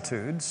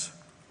multitudes,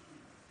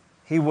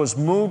 he was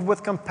moved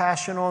with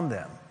compassion on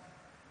them,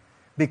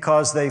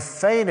 because they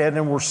fainted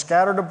and were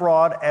scattered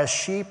abroad as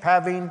sheep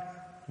having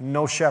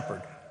no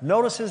shepherd.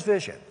 Notice his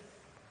vision.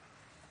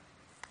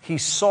 He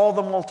saw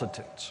the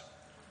multitudes.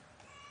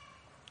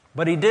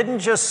 But he didn't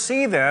just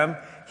see them,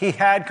 he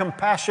had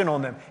compassion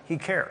on them. He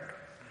cared.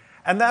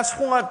 And that's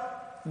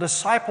what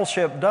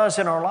discipleship does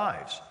in our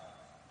lives.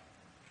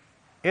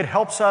 It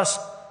helps us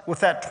with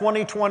that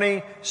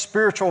 2020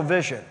 spiritual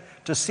vision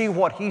to see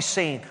what he's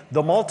seen,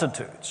 the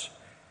multitudes.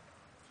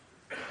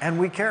 And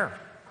we care.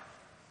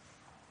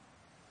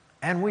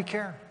 And we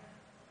care.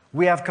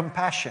 We have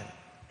compassion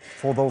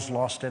for those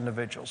lost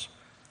individuals.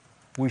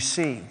 We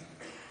see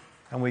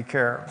and we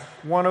care.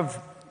 One of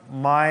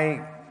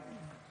my,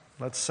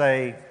 let's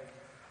say,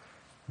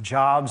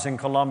 jobs in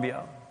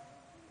Colombia,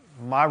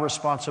 my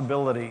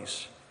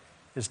responsibilities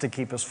is to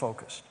keep us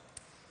focused.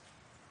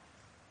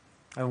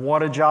 And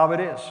what a job it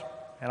is.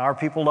 And our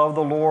people love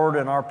the Lord,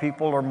 and our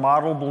people are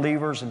model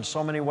believers in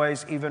so many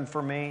ways, even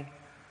for me.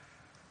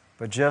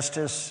 But just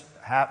as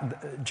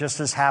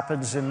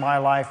happens in my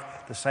life,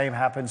 the same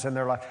happens in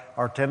their life.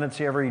 Our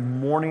tendency every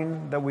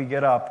morning that we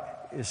get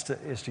up is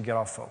to get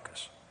off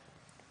focus.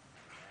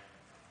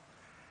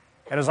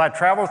 And as I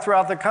travel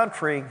throughout the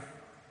country,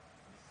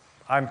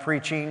 I'm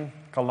preaching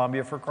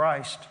Columbia for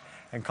Christ.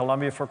 And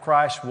Columbia for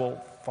Christ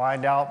will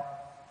find out,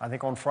 I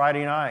think, on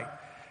Friday night.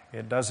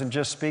 It doesn't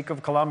just speak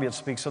of Columbia, it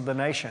speaks of the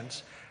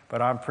nations.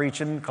 But I'm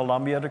preaching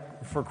Columbia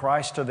for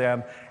Christ to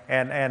them.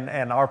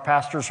 And our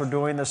pastors are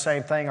doing the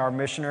same thing. Our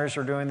missionaries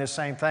are doing the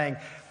same thing.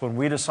 When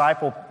we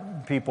disciple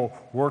people,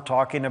 we're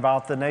talking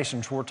about the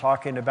nations. We're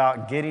talking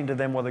about getting to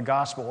them with the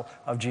gospel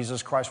of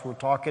Jesus Christ. We're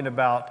talking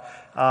about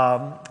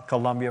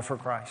Columbia for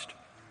Christ.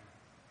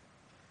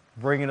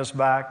 Bringing us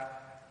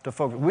back to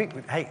focus.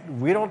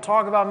 We don't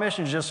talk about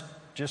missions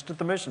just at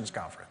the missions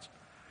conference.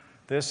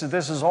 This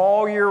is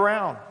all year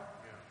round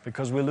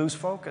because we lose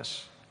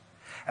focus.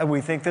 And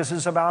we think this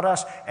is about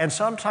us. And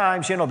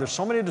sometimes, there's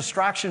so many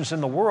distractions in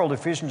the world.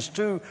 Ephesians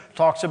 2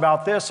 talks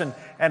about this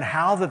and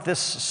how that this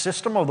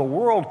system of the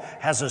world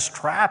has us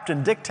trapped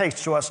and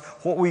dictates to us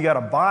what we got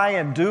to buy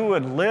and do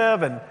and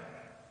live.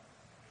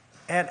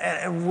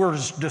 And we're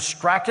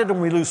distracted and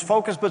we lose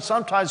focus. But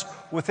sometimes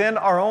within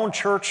our own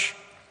church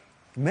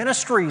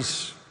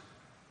ministries,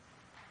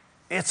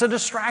 It's a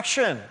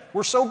distraction.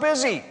 We're so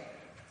busy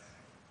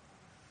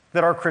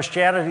that our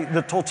Christianity,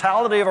 the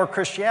totality of our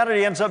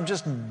Christianity ends up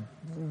just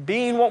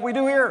being what we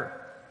do here.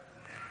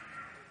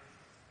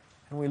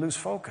 And we lose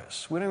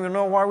focus. We don't even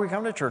know why we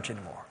come to church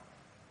anymore.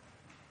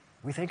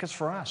 We think it's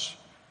for us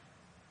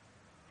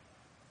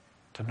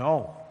to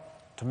know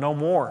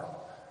more.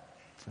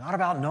 It's not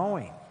about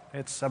knowing.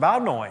 It's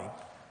about knowing,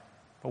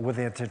 but with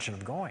the intention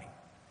of going.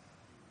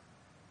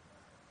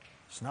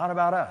 It's not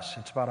about us.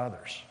 It's about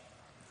others.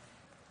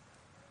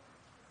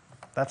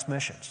 That's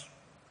missions.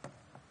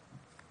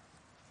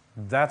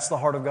 That's the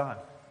heart of God.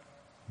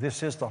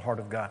 This is the heart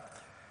of God.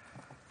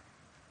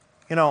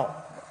 You know,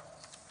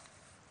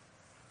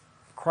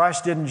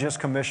 Christ didn't just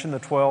commission the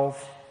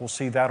 12. We'll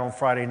see that on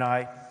Friday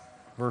night,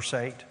 verse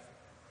 8.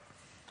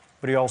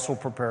 But He also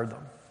prepared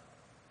them.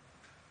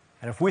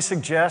 And if we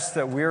suggest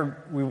that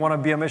we want to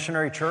be a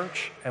missionary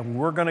church and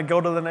we're going to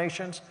go to the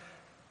nations,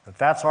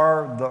 that's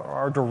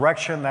our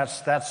direction,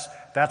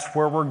 that's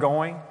where we're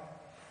going,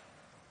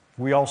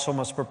 we also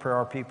must prepare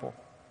our people,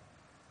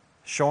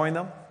 showing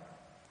them,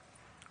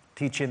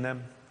 teaching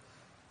them,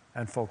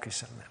 and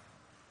focusing them.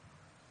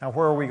 Now,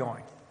 where are we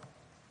going?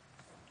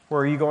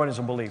 Where are you going as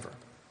a believer?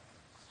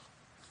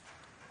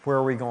 Where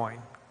are we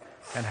going?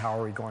 And how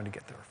are we going to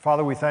get there?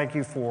 Father, we thank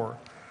you for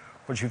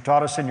what you've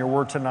taught us in your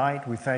word tonight. We thank